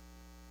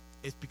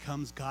 it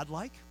becomes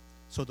godlike.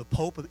 So the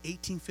Pope of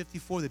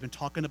 1854, they've been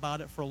talking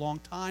about it for a long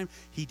time,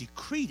 he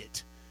decreed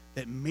it,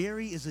 that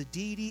Mary is a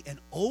deity and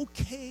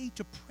okay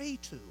to pray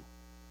to.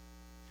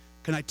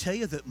 Can I tell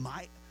you that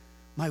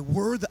my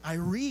word that I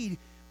read,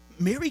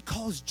 Mary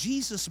calls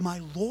Jesus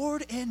my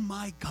Lord and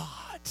my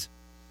God.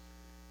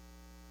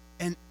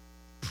 And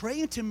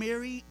praying to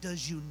Mary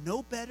does you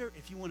no better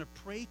if you want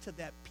to pray to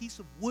that piece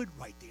of wood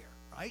right there,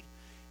 right?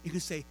 You can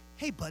say,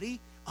 hey, buddy,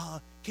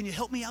 can you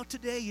help me out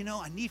today? You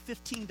know, I need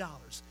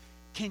 $15.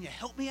 Can you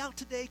help me out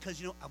today? Because,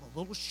 you know, I'm a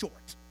little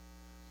short.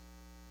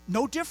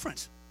 No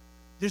different.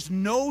 There's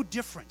no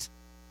different.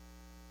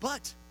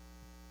 But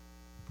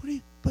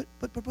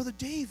Brother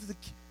Dave,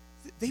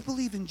 they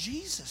believe in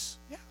Jesus.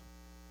 Yeah,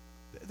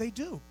 they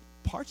do.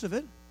 Parts of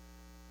it.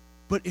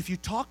 But if you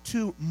talk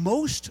to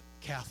most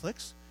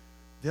Catholics,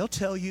 they'll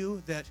tell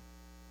you that,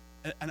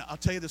 and I'll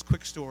tell you this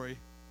quick story,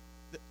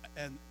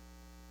 and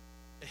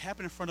it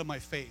happened in front of my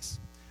face.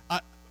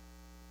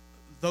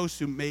 Those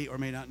who may or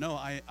may not know,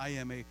 I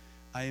am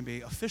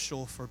a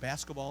official for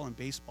basketball and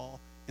baseball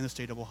in the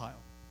state of Ohio.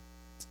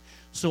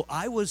 So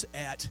I was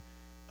at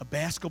a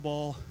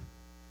basketball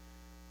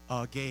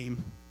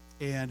game,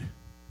 and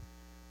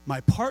my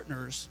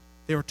partners,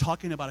 they were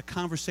talking about a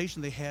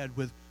conversation they had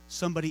with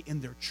somebody in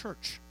their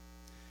church.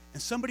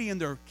 And somebody in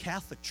their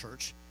Catholic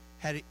church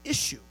had an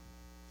issue.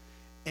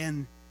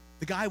 And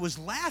the guy was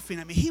laughing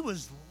at me. He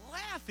was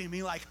laughing at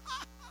me like,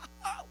 ha, ha,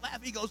 ha,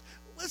 laughing. He goes,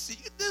 listen,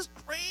 this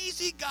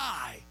crazy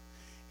guy,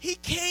 he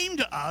came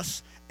to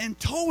us and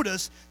told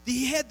us that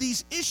he had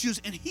these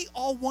issues, and he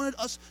all wanted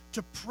us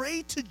to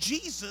pray to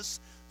Jesus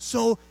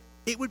so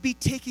it would be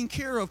taken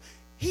care of.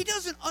 He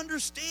doesn't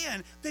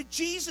understand that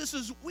Jesus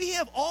is, we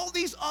have all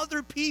these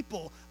other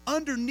people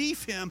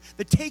underneath him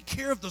that take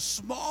care of the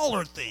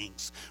smaller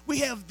things. We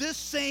have this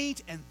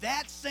saint and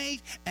that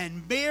saint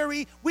and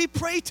Mary. We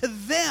pray to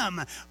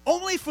them.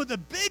 Only for the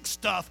big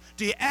stuff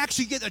do you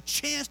actually get a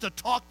chance to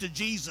talk to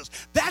Jesus.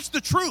 That's the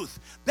truth.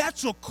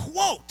 That's a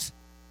quote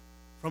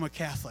from a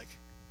Catholic.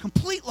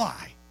 Complete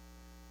lie.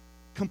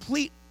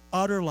 Complete,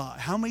 utter lie.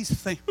 How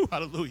many's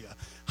hallelujah.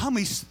 How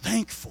many's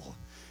thankful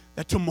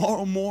that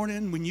tomorrow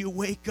morning when you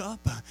wake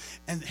up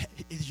and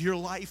your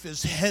life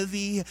is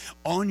heavy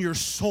on your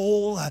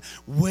soul,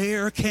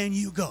 where can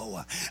you go?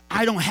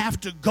 I don't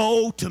have to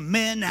go to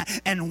men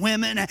and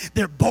women.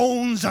 Their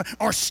bones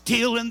are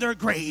still in their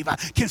grave.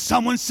 Can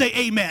someone say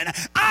amen?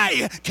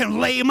 I can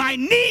lay my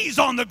knees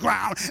on the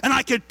ground and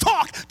I can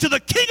talk to the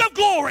King of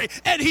Glory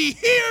and he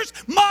hears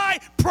my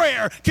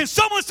prayer. Can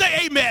someone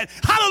say amen?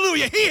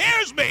 Hallelujah. He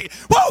hears me.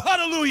 Whoa,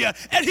 hallelujah.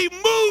 And he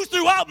moves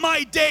throughout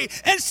my day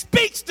and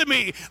speaks to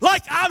me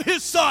like I'm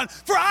his son,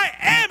 for I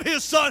am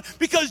his son,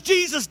 because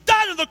Jesus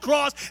died on the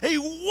cross, and he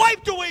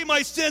wiped away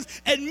my sins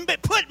and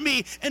put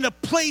me in a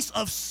place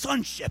of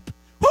sonship.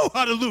 Woo,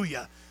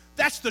 hallelujah.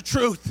 That's the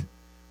truth.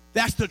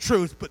 That's the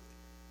truth. But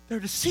they're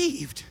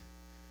deceived.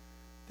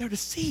 They're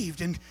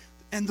deceived.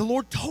 And the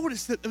Lord told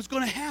us that it was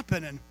going to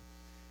happen.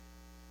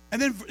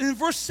 And then in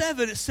verse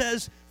 7 it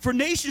says, for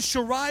nation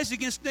shall rise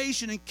against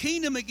nation and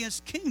kingdom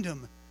against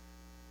kingdom.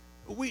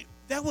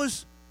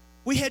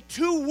 We had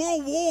 2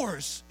 world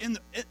wars in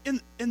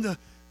the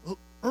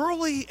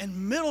early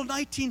and middle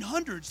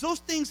 1900s. Those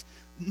things,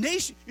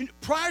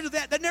 prior to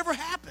that never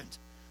happened.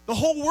 The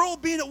whole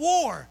world being at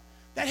war.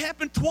 That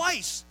happened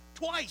twice.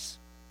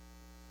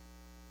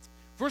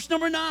 Verse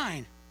number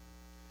 9.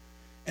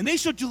 And they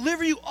shall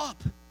deliver you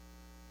up,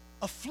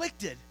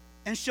 afflicted,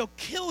 and shall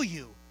kill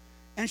you,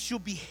 and shall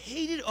be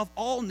hated of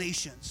all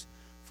nations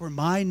for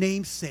my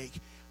name's sake.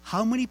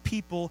 How many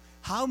people,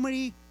 how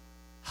many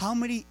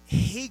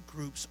hate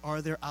groups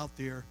are there out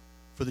there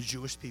for the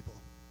Jewish people?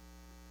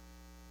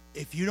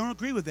 If you don't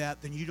agree with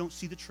that, then you don't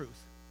see the truth.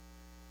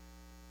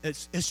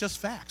 It's just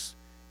facts.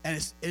 And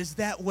it's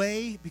that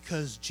way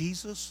because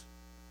Jesus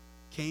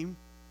came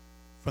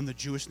from the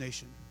Jewish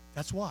nation.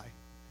 That's why.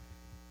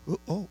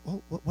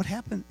 What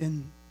happened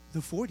in the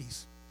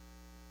 40s?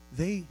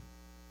 They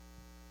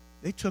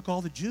took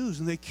all the Jews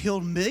and they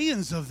killed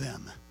millions of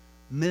them.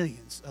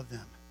 Millions of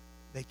them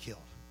they killed.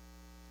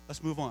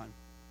 Let's move on.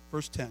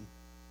 Verse 10.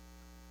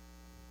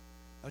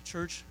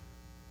 Church,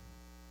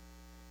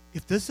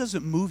 if this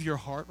doesn't move your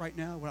heart right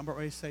now, what I'm about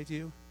ready to say to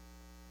you,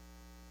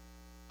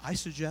 I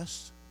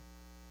suggest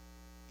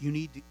you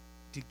need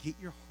to get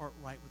your heart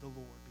right with the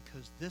Lord,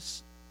 because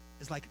this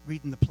is like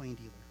reading the plain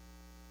dealer.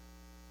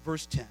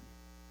 Verse 10.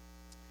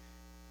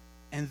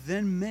 And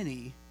then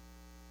many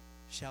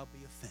shall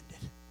be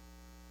offended.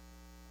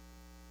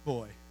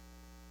 Boy,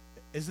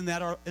 Isn't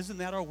that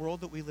our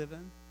world that we live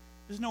in?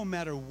 There's no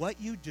matter what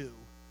you do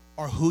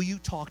or who you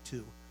talk to,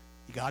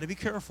 you got to be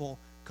careful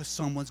because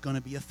someone's going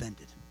to be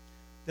offended.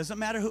 Doesn't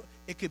matter who.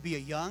 It could be a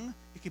young,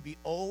 it could be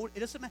old. It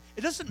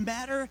doesn't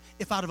matter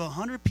if out of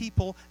 100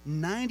 people,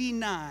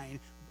 99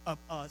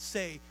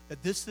 say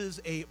that this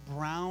is a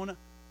brown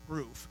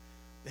roof.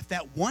 If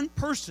that one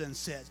person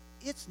says,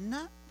 it's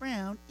not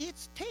brown,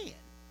 it's tan.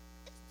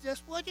 It's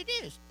just what it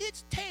is.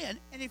 It's tan.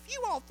 And if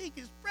you all think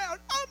it's brown,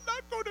 I'm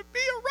not going to be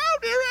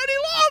around here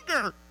any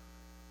longer.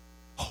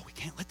 Oh, we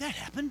can't let that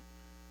happen.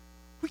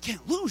 We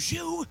can't lose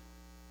you.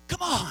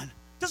 Come on.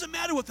 Doesn't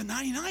matter what the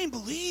 99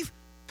 believe.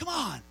 Come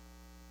on.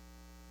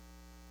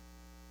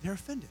 They're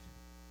offended.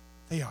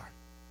 They are.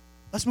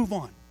 Let's move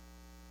on.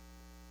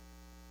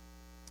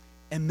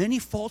 And many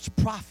false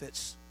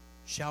prophets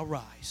shall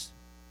rise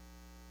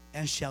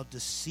and shall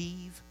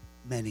deceive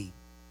many.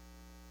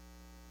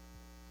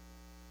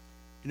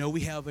 You know,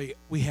 we have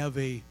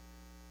an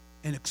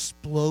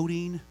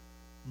exploding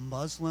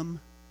Muslim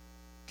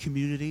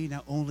community,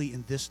 not only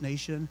in this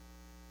nation,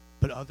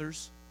 but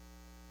others.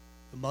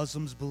 The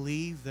Muslims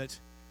believe that,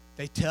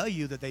 they tell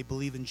you that they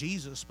believe in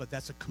Jesus, but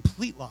that's a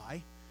complete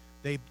lie.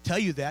 They tell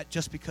you that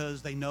just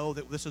because they know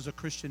that this is a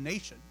Christian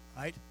nation,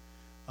 right?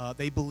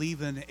 They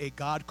believe in a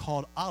God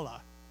called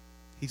Allah.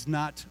 He's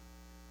not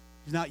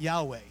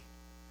Yahweh.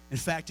 In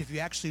fact, if you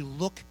actually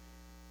look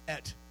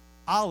at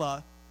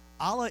Allah,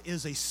 Allah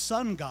is a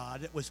sun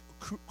god that was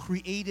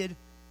created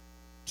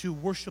to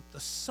worship the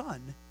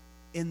sun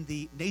in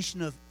the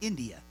nation of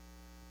India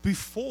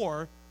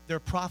before their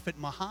prophet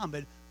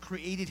Muhammad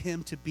created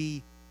him to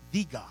be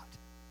the God.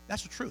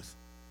 That's the truth.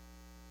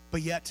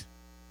 But yet,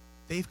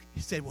 they've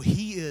said, well,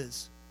 he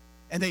is.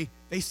 And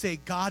they say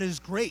God is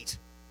great.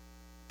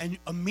 And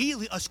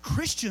immediately, us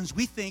Christians,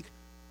 we think,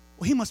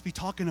 well, he must be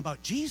talking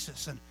about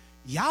Jesus and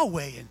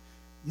Yahweh. And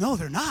no,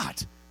 they're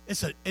not.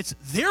 It's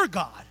their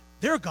God.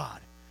 Their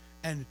God.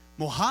 And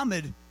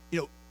Muhammad,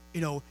 you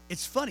know,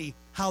 it's funny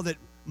how that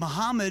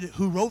Muhammad,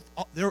 who wrote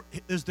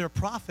is their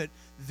prophet,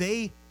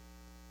 they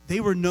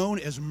were known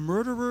as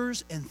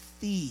murderers and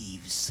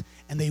thieves.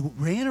 And they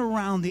ran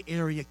around the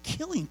area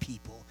killing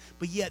people.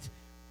 But yet,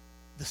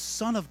 the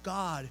Son of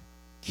God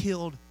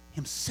killed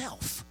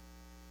himself.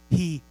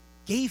 He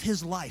gave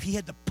his life. He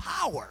had the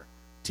power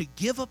to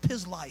give up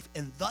his life,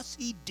 and thus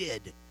he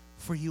did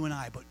for you and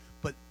I.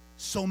 But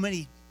so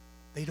many,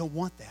 they don't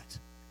want that.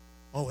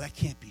 Oh, that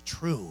can't be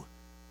true.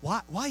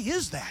 Why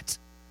is that?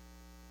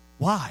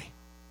 Why?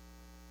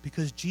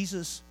 Because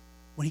Jesus,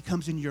 when he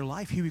comes into your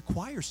life, he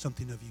requires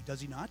something of you,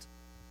 does he not?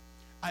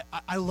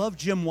 I love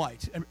Jim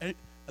White. And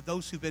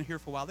those who've been here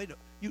for a while, they know.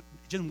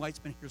 Jim White's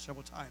been here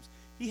several times.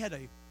 He had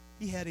a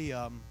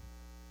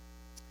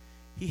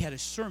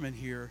sermon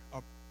here.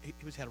 He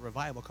had a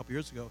revival a couple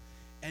years ago,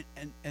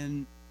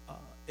 and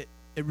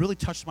it really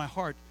touched my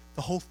heart.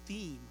 The whole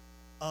theme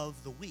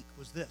of the week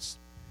was this: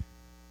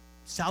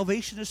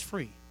 salvation is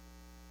free.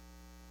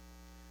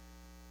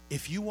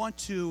 If you want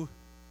to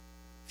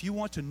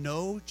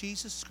know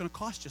Jesus, it's going to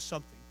cost you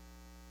something.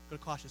 It's going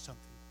to cost you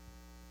something.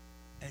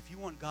 And if you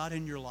want God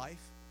in your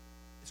life,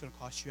 it's going to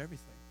cost you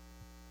everything.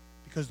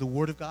 Because the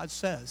Word of God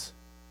says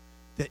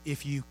that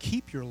if you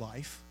keep your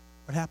life,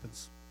 what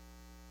happens?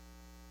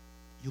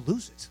 You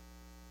lose it.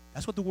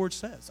 That's what the Word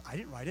says. I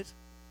didn't write it.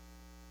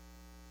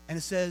 And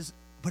it says,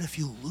 but if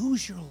you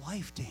lose your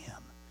life to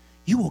him,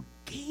 you will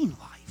gain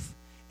life.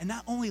 And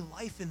not only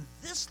life in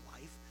this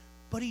life,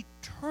 but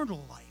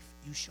eternal life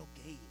you shall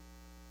gain.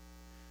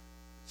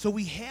 So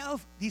we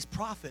have these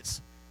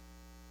prophets.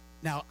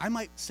 Now, I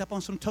might step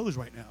on some toes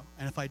right now.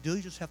 And if I do,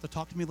 you just have to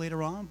talk to me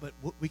later on. But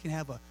we can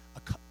have a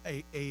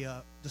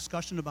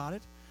discussion about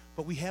it.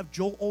 But we have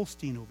Joel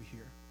Osteen over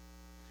here,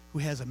 who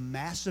has a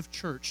massive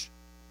church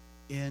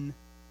in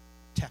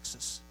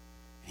Texas.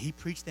 And he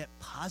preached that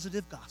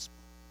positive gospel.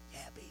 Yeah,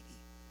 baby.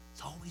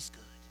 It's always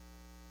good.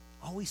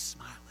 Always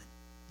smiling.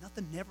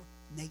 Nothing never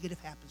negative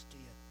happens to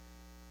you.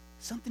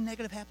 Something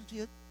negative happens to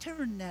you,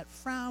 turn that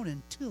frown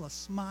into a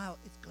smile.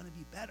 It's going to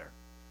be better.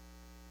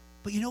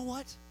 But you know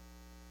what?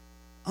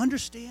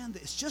 Understand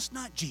that it's just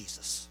not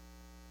Jesus.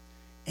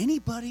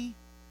 Anybody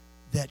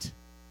that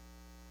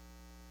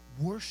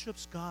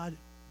worships God,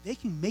 they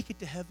can make it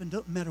to heaven.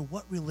 Don't matter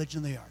what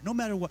religion they are. No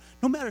matter what.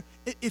 No matter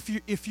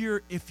if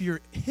you're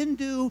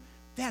Hindu,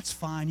 that's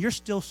fine. You're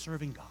still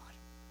serving God.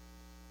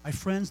 My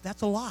friends,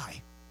 that's a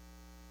lie.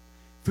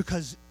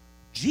 Because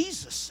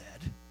Jesus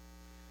said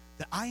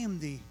that I am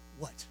the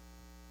what?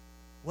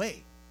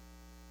 Way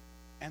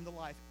and the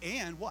life.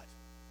 And what?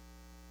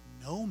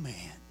 No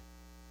man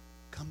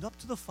comes up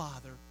to the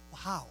Father.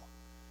 How?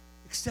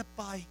 Except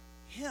by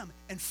him.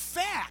 In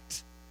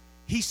fact,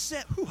 he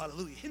said,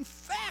 hallelujah. In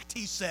fact,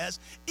 he says,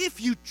 if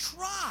you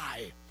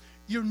try,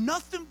 you're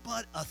nothing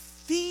but a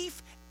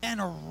thief and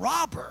a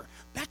robber.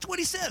 That's what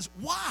he says.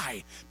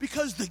 Why?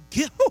 Because the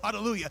gift,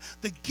 hallelujah,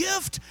 the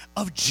gift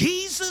of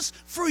Jesus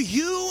for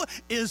you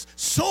is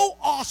so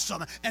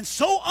awesome and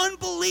so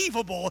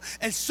unbelievable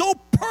and so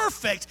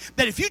perfect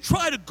that if you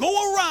try to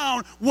go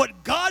around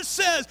what God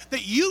says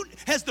that you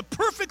has the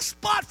perfect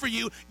spot for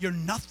you, you're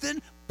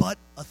nothing but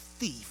a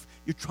thief.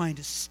 You're trying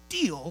to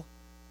steal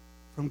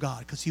from God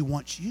because he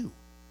wants you.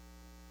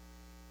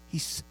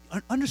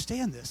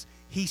 Understand this.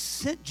 He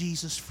sent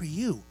Jesus for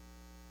you.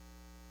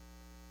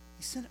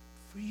 He sent it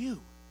for you.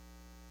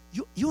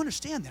 You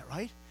understand that,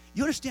 right?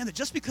 You understand that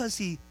just because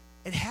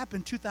it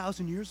happened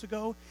 2,000 years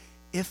ago,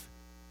 if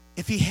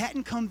he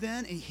hadn't come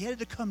then and he had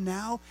to come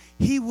now,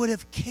 he would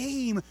have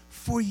came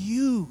for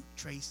you,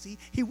 Tracy.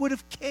 He would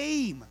have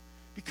came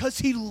because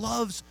he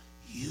loves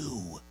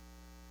you.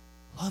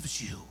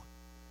 Loves you.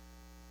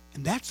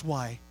 And that's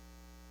why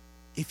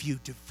if you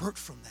divert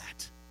from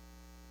that,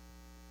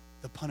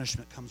 the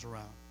punishment comes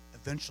around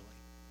eventually.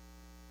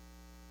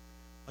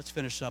 Let's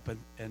finish up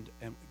and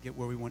get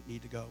where we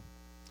need to go.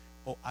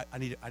 Oh, I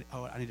need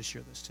to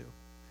share this too.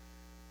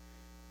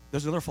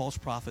 There's another false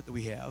prophet that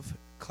we have,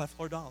 Clef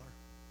Dollar.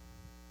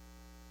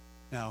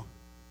 Now,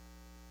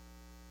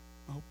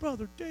 oh,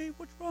 Brother Dave,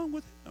 what's wrong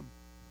with him?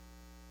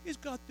 He's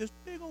got this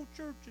big old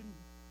church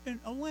in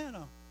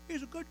Atlanta.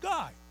 He's a good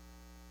guy.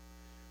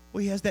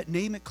 Well, he has that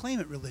name it, claim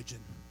it religion.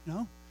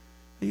 You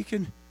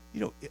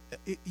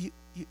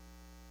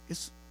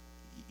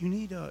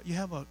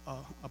have a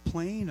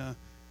plane.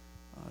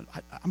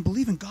 I'm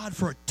believing God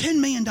for a $10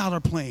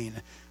 million plane.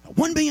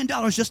 $1 million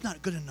is just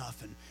not good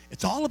enough, and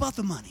it's all about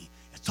the money.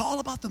 It's all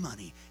about the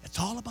money. It's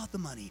all about the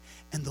money.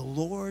 And the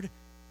Lord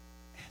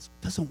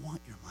doesn't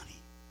want your money.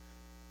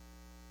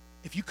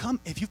 If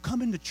you've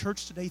come into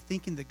church today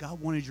thinking that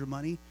God wanted your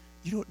money,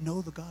 you don't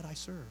know the God I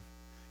serve.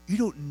 You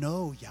don't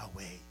know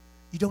Yahweh.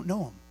 You don't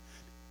know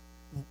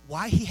him.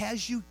 Why he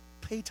has you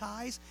pay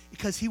tithes?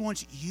 Because he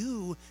wants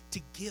you to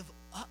give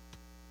up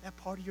that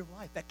part of your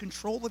life, that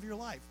control of your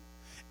life.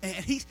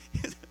 And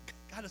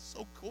God is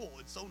so cool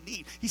and so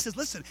neat. He says,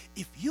 listen,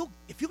 if you'll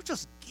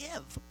just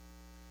give,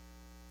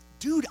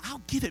 dude,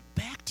 I'll give it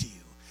back to you.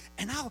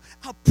 And I'll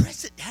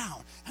press it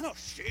down, and I'll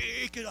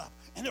shake it up,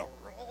 and it'll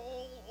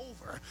roll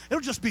over.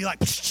 It'll just be like,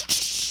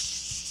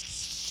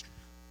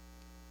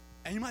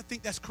 and you might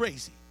think that's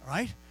crazy, all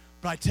right?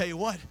 But I tell you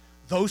what,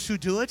 those who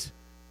do it,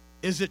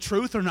 is it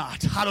truth or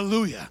not?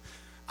 Hallelujah.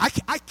 I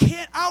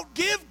can't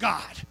outgive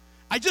God.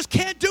 I just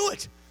can't do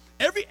it.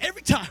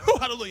 Every time, oh,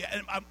 hallelujah.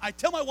 And I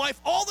tell my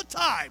wife all the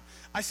time,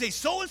 I say,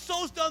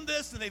 so-and-so's done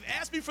this, and they've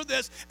asked me for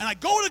this, and I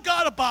go to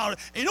God about it.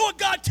 And you know what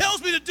God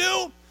tells me to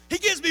do? He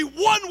gives me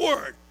one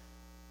word.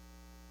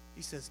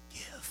 He says,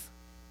 give.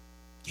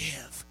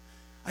 Give.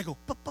 I go,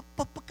 but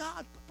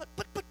God, but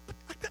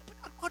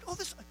I want all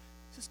this.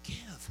 He says,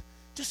 give.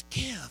 Just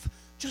give.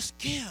 Just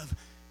give.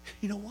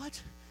 You know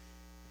what?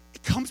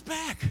 It comes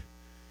back.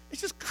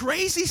 It's just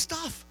crazy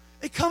stuff.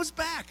 It comes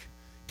back.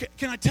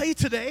 Can I tell you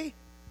today?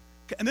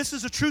 And this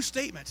is a true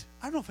statement.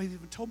 I don't know if I've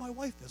even told my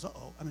wife this.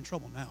 Uh-oh, I'm in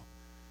trouble now.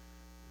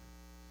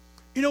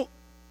 You know,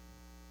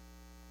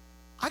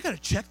 I got a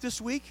check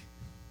this week.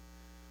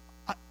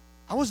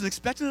 I wasn't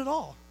expecting it at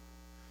all.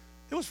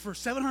 It was for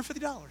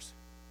 $750.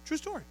 True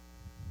story.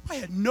 I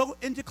had no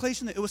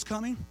indication that it was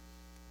coming.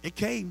 It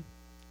came.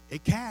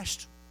 It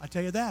cashed. I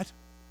tell you that.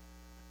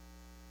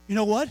 You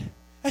know what?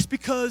 That's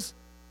because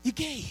you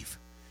gave.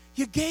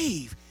 You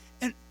gave.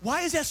 And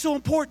why is that so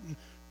important?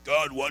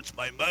 God wants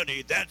my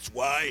money. That's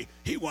why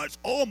he wants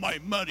all my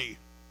money.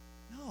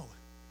 No.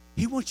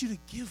 He wants you to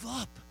give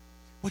up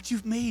what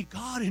you've made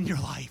God in your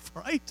life,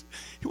 right?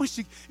 He wants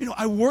you,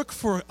 I work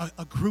for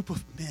a group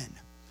of men.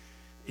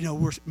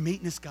 We're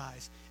maintenance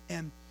guys.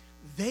 And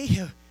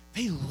they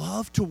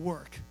love to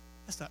work.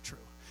 That's not true.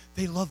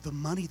 They love the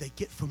money they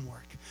get from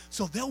work.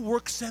 So they'll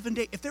work 7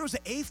 days. If there was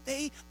an 8th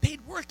day,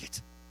 they'd work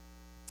it.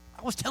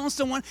 I was telling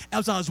someone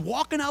as I was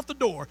walking out the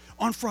door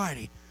on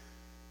Friday,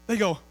 they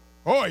go,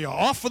 oh, are you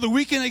off for the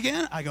weekend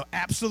again? I go,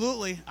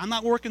 absolutely. I'm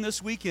not working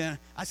this weekend.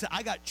 I said,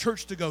 I got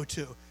church to go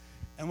to.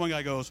 And one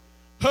guy goes,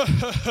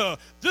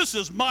 this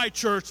is my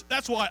church.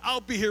 That's why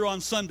I'll be here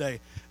on Sunday.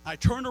 I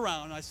turned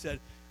around and I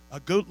said,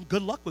 good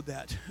luck with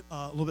that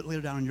a little bit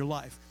later down in your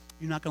life.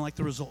 You're not going to like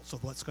the results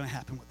of what's going to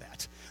happen with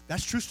that.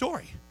 That's a true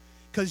story.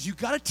 Because you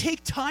got to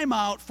take time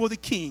out for the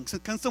king. So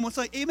can someone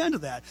say amen to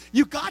that?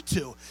 You got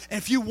to. And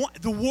if you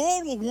want, the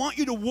world will want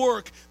you to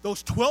work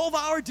those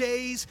 12-hour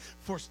days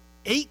for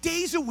 8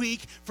 days a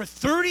week, for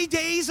 30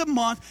 days a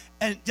month,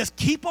 and just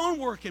keep on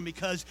working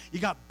because you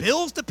got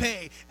bills to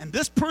pay. And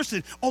this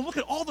person, oh, look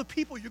at all the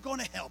people you're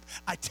going to help.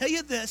 I tell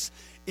you this,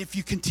 if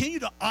you continue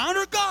to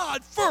honor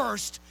God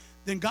first,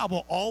 then God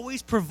will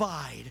always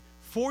provide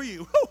for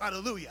you. Oh,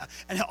 hallelujah.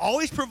 And he'll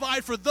always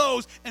provide for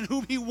those in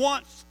whom he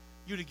wants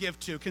you to give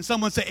to. Can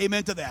someone say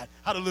amen to that?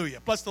 Hallelujah.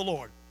 Bless the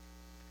Lord.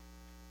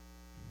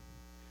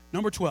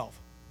 Number 12.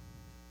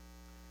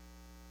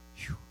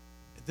 Whew.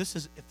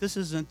 If this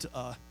isn't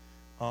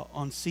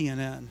on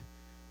CNN,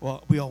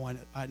 well, we all want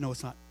it. I know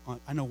it's not.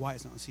 I know why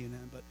it's not on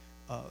CNN,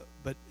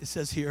 but it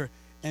says here,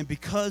 and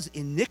because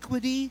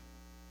iniquity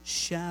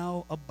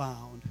shall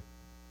abound,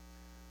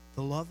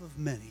 the love of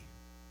many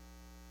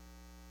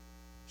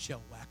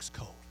shall wax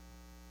cold.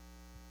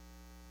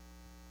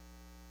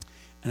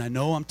 And I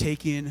know I'm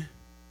taking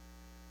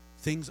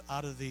things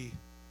out of the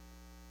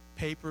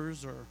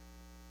papers or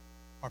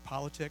our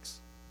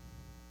politics.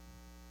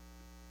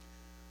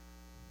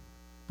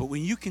 But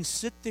when you can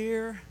sit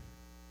there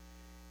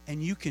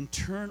and you can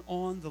turn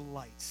on the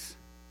lights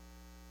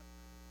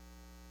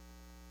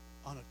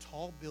on a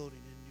tall building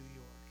in New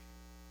York,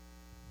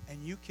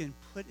 and you can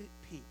put it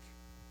pink,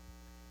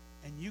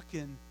 and you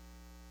can,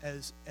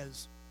 as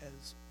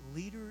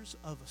leaders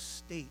of a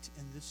state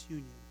in this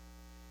union,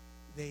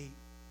 they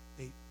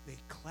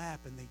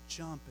clap and they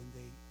jump and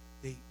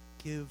they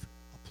give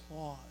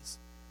applause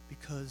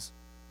because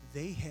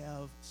they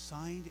have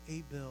signed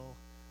a bill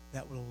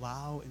that would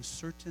allow, in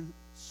certain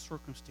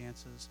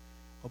circumstances,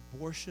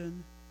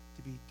 abortion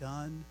to be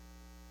done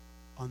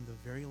on the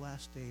very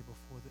last day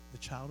before the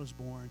child is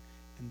born,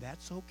 and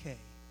that's okay.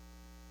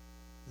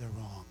 They're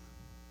wrong.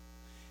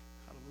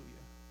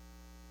 Hallelujah.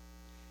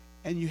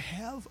 And you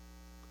have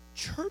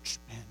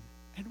churchmen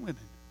and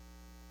women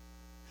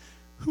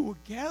who will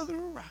gather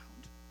around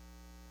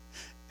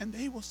and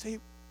they will say,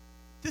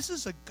 this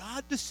is a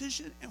God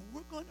decision, and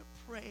we're going to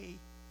pray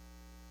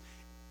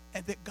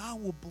and that God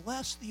will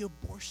bless the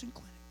abortion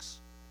clinics.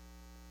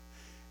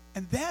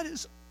 And that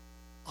is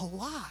a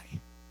lie.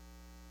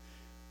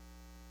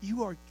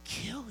 You are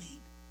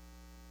killing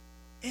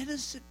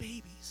innocent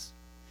babies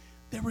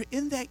that were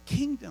in that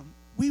kingdom.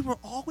 We were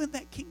all in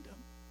that kingdom.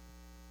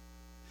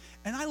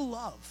 And I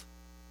love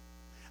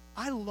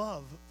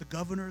the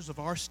governors of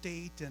our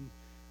state, and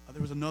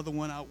there was another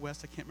one out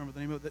west, I can't remember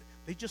the name of it.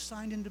 They just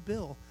signed into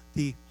bill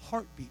the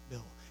heartbeat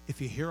bill. If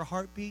you hear a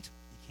heartbeat,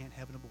 you can't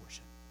have an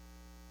abortion.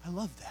 I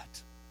love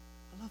that.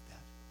 I love that.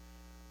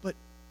 But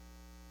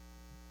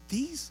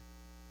this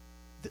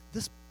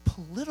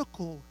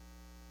political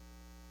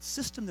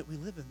system that we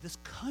live in, this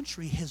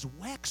country has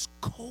waxed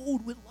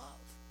cold with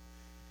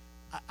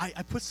love.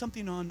 I put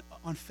something on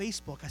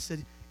Facebook. I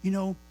said,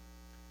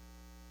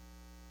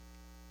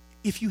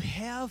 if you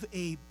have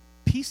a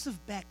piece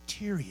of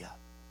bacteria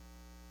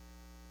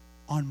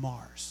on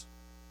Mars,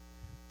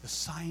 the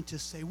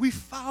scientists say, we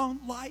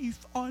found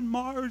life on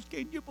Mars.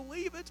 Can you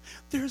believe it?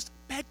 There's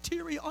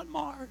bacteria on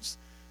Mars.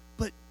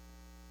 But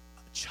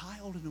a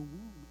child in a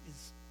womb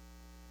is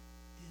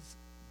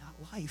not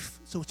life.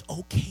 So it's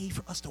okay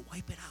for us to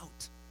wipe it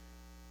out.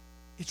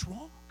 It's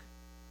wrong.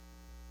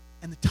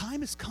 And the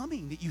time is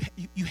coming that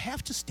you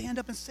have to stand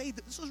up and say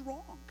that this is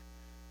wrong.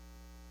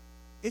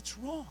 It's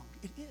wrong.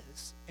 It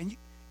is. And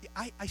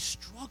I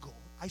struggle.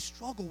 I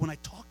struggle when I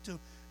talk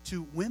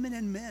to women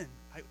and men.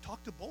 I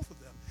talk to both of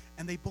them,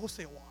 and they both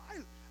say, well,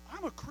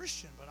 I'm a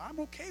Christian, but I'm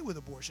okay with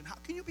abortion. How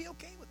can you be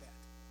okay with that?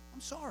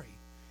 I'm sorry.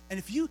 And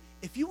if you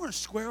want to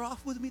square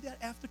off with me that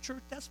after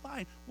church, that's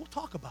fine. We'll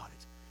talk about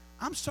it.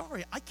 I'm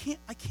sorry. I can't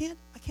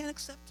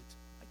accept it.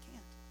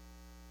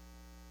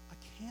 I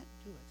can't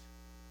do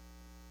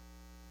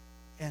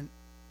it.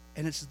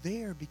 And it's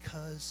there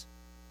because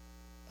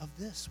of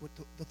this, what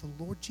the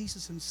Lord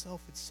Jesus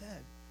himself had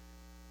said.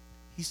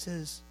 He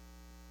says,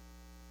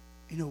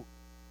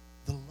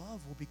 the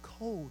love will be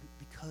cold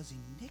because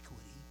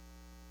iniquity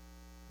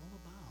will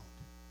abound.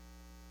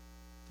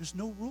 There's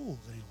no rules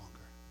any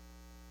longer.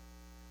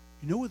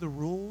 You know where the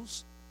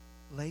rules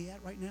lay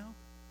at right now?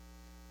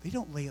 They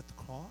don't lay at the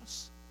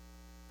cross.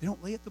 They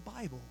don't lay at the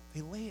Bible.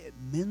 They lay at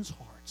men's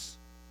hearts.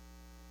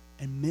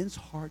 And men's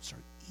hearts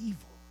are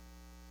evil.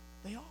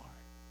 They are.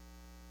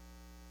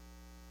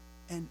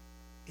 And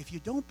if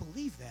you don't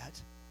believe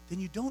that, then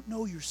you don't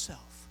know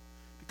yourself.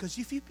 Because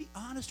if you be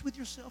honest with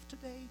yourself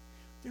today,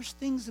 there's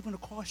things that are going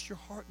to cross your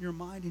heart and your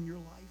mind in your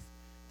life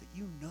that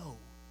you know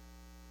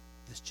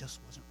this just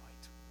wasn't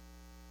right.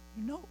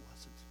 You know it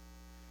wasn't.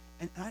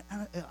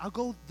 And I'll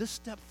go this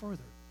step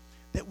further.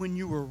 That when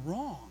you were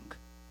wrong,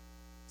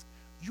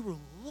 you were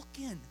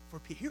looking for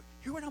people.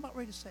 Hear what I'm about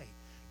ready to say.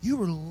 You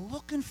were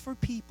looking for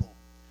people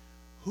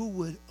who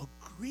would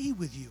agree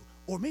with you.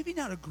 Or maybe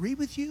not agree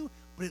with you,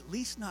 but at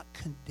least not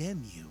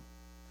condemn you.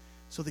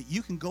 So that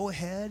you can go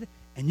ahead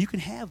and you can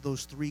have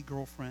those 3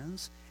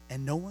 girlfriends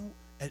and knowing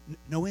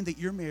that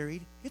you're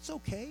married. It's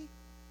okay.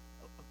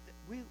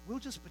 We'll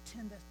just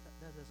pretend that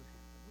doesn't happen.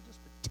 We'll just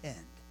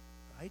pretend,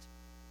 right?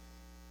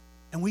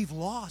 And we've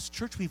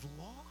lost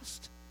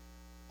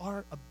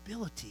our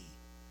ability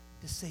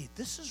to say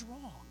this is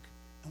wrong,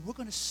 and we're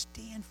going to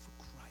stand for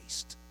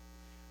Christ.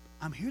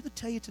 I'm here to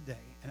tell you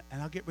today,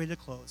 and I'll get ready to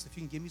close. If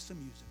you can give me some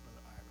music,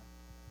 Brother Ira.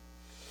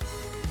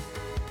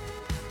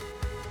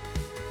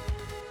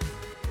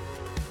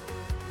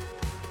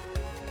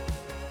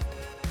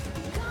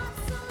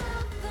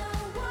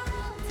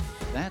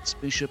 That's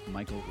Bishop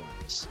Michael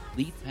Rice,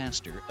 lead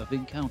pastor of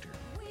Encounter.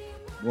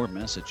 More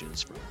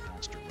messages from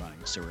Pastor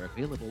Rice are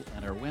available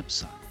at our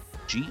website,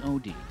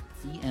 godenc.com.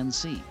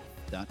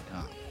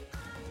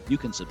 You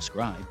can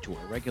subscribe to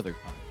our regular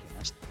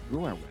podcast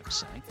through our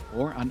website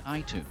or on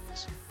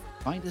iTunes.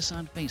 Find us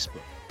on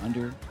Facebook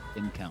under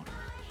Encounter.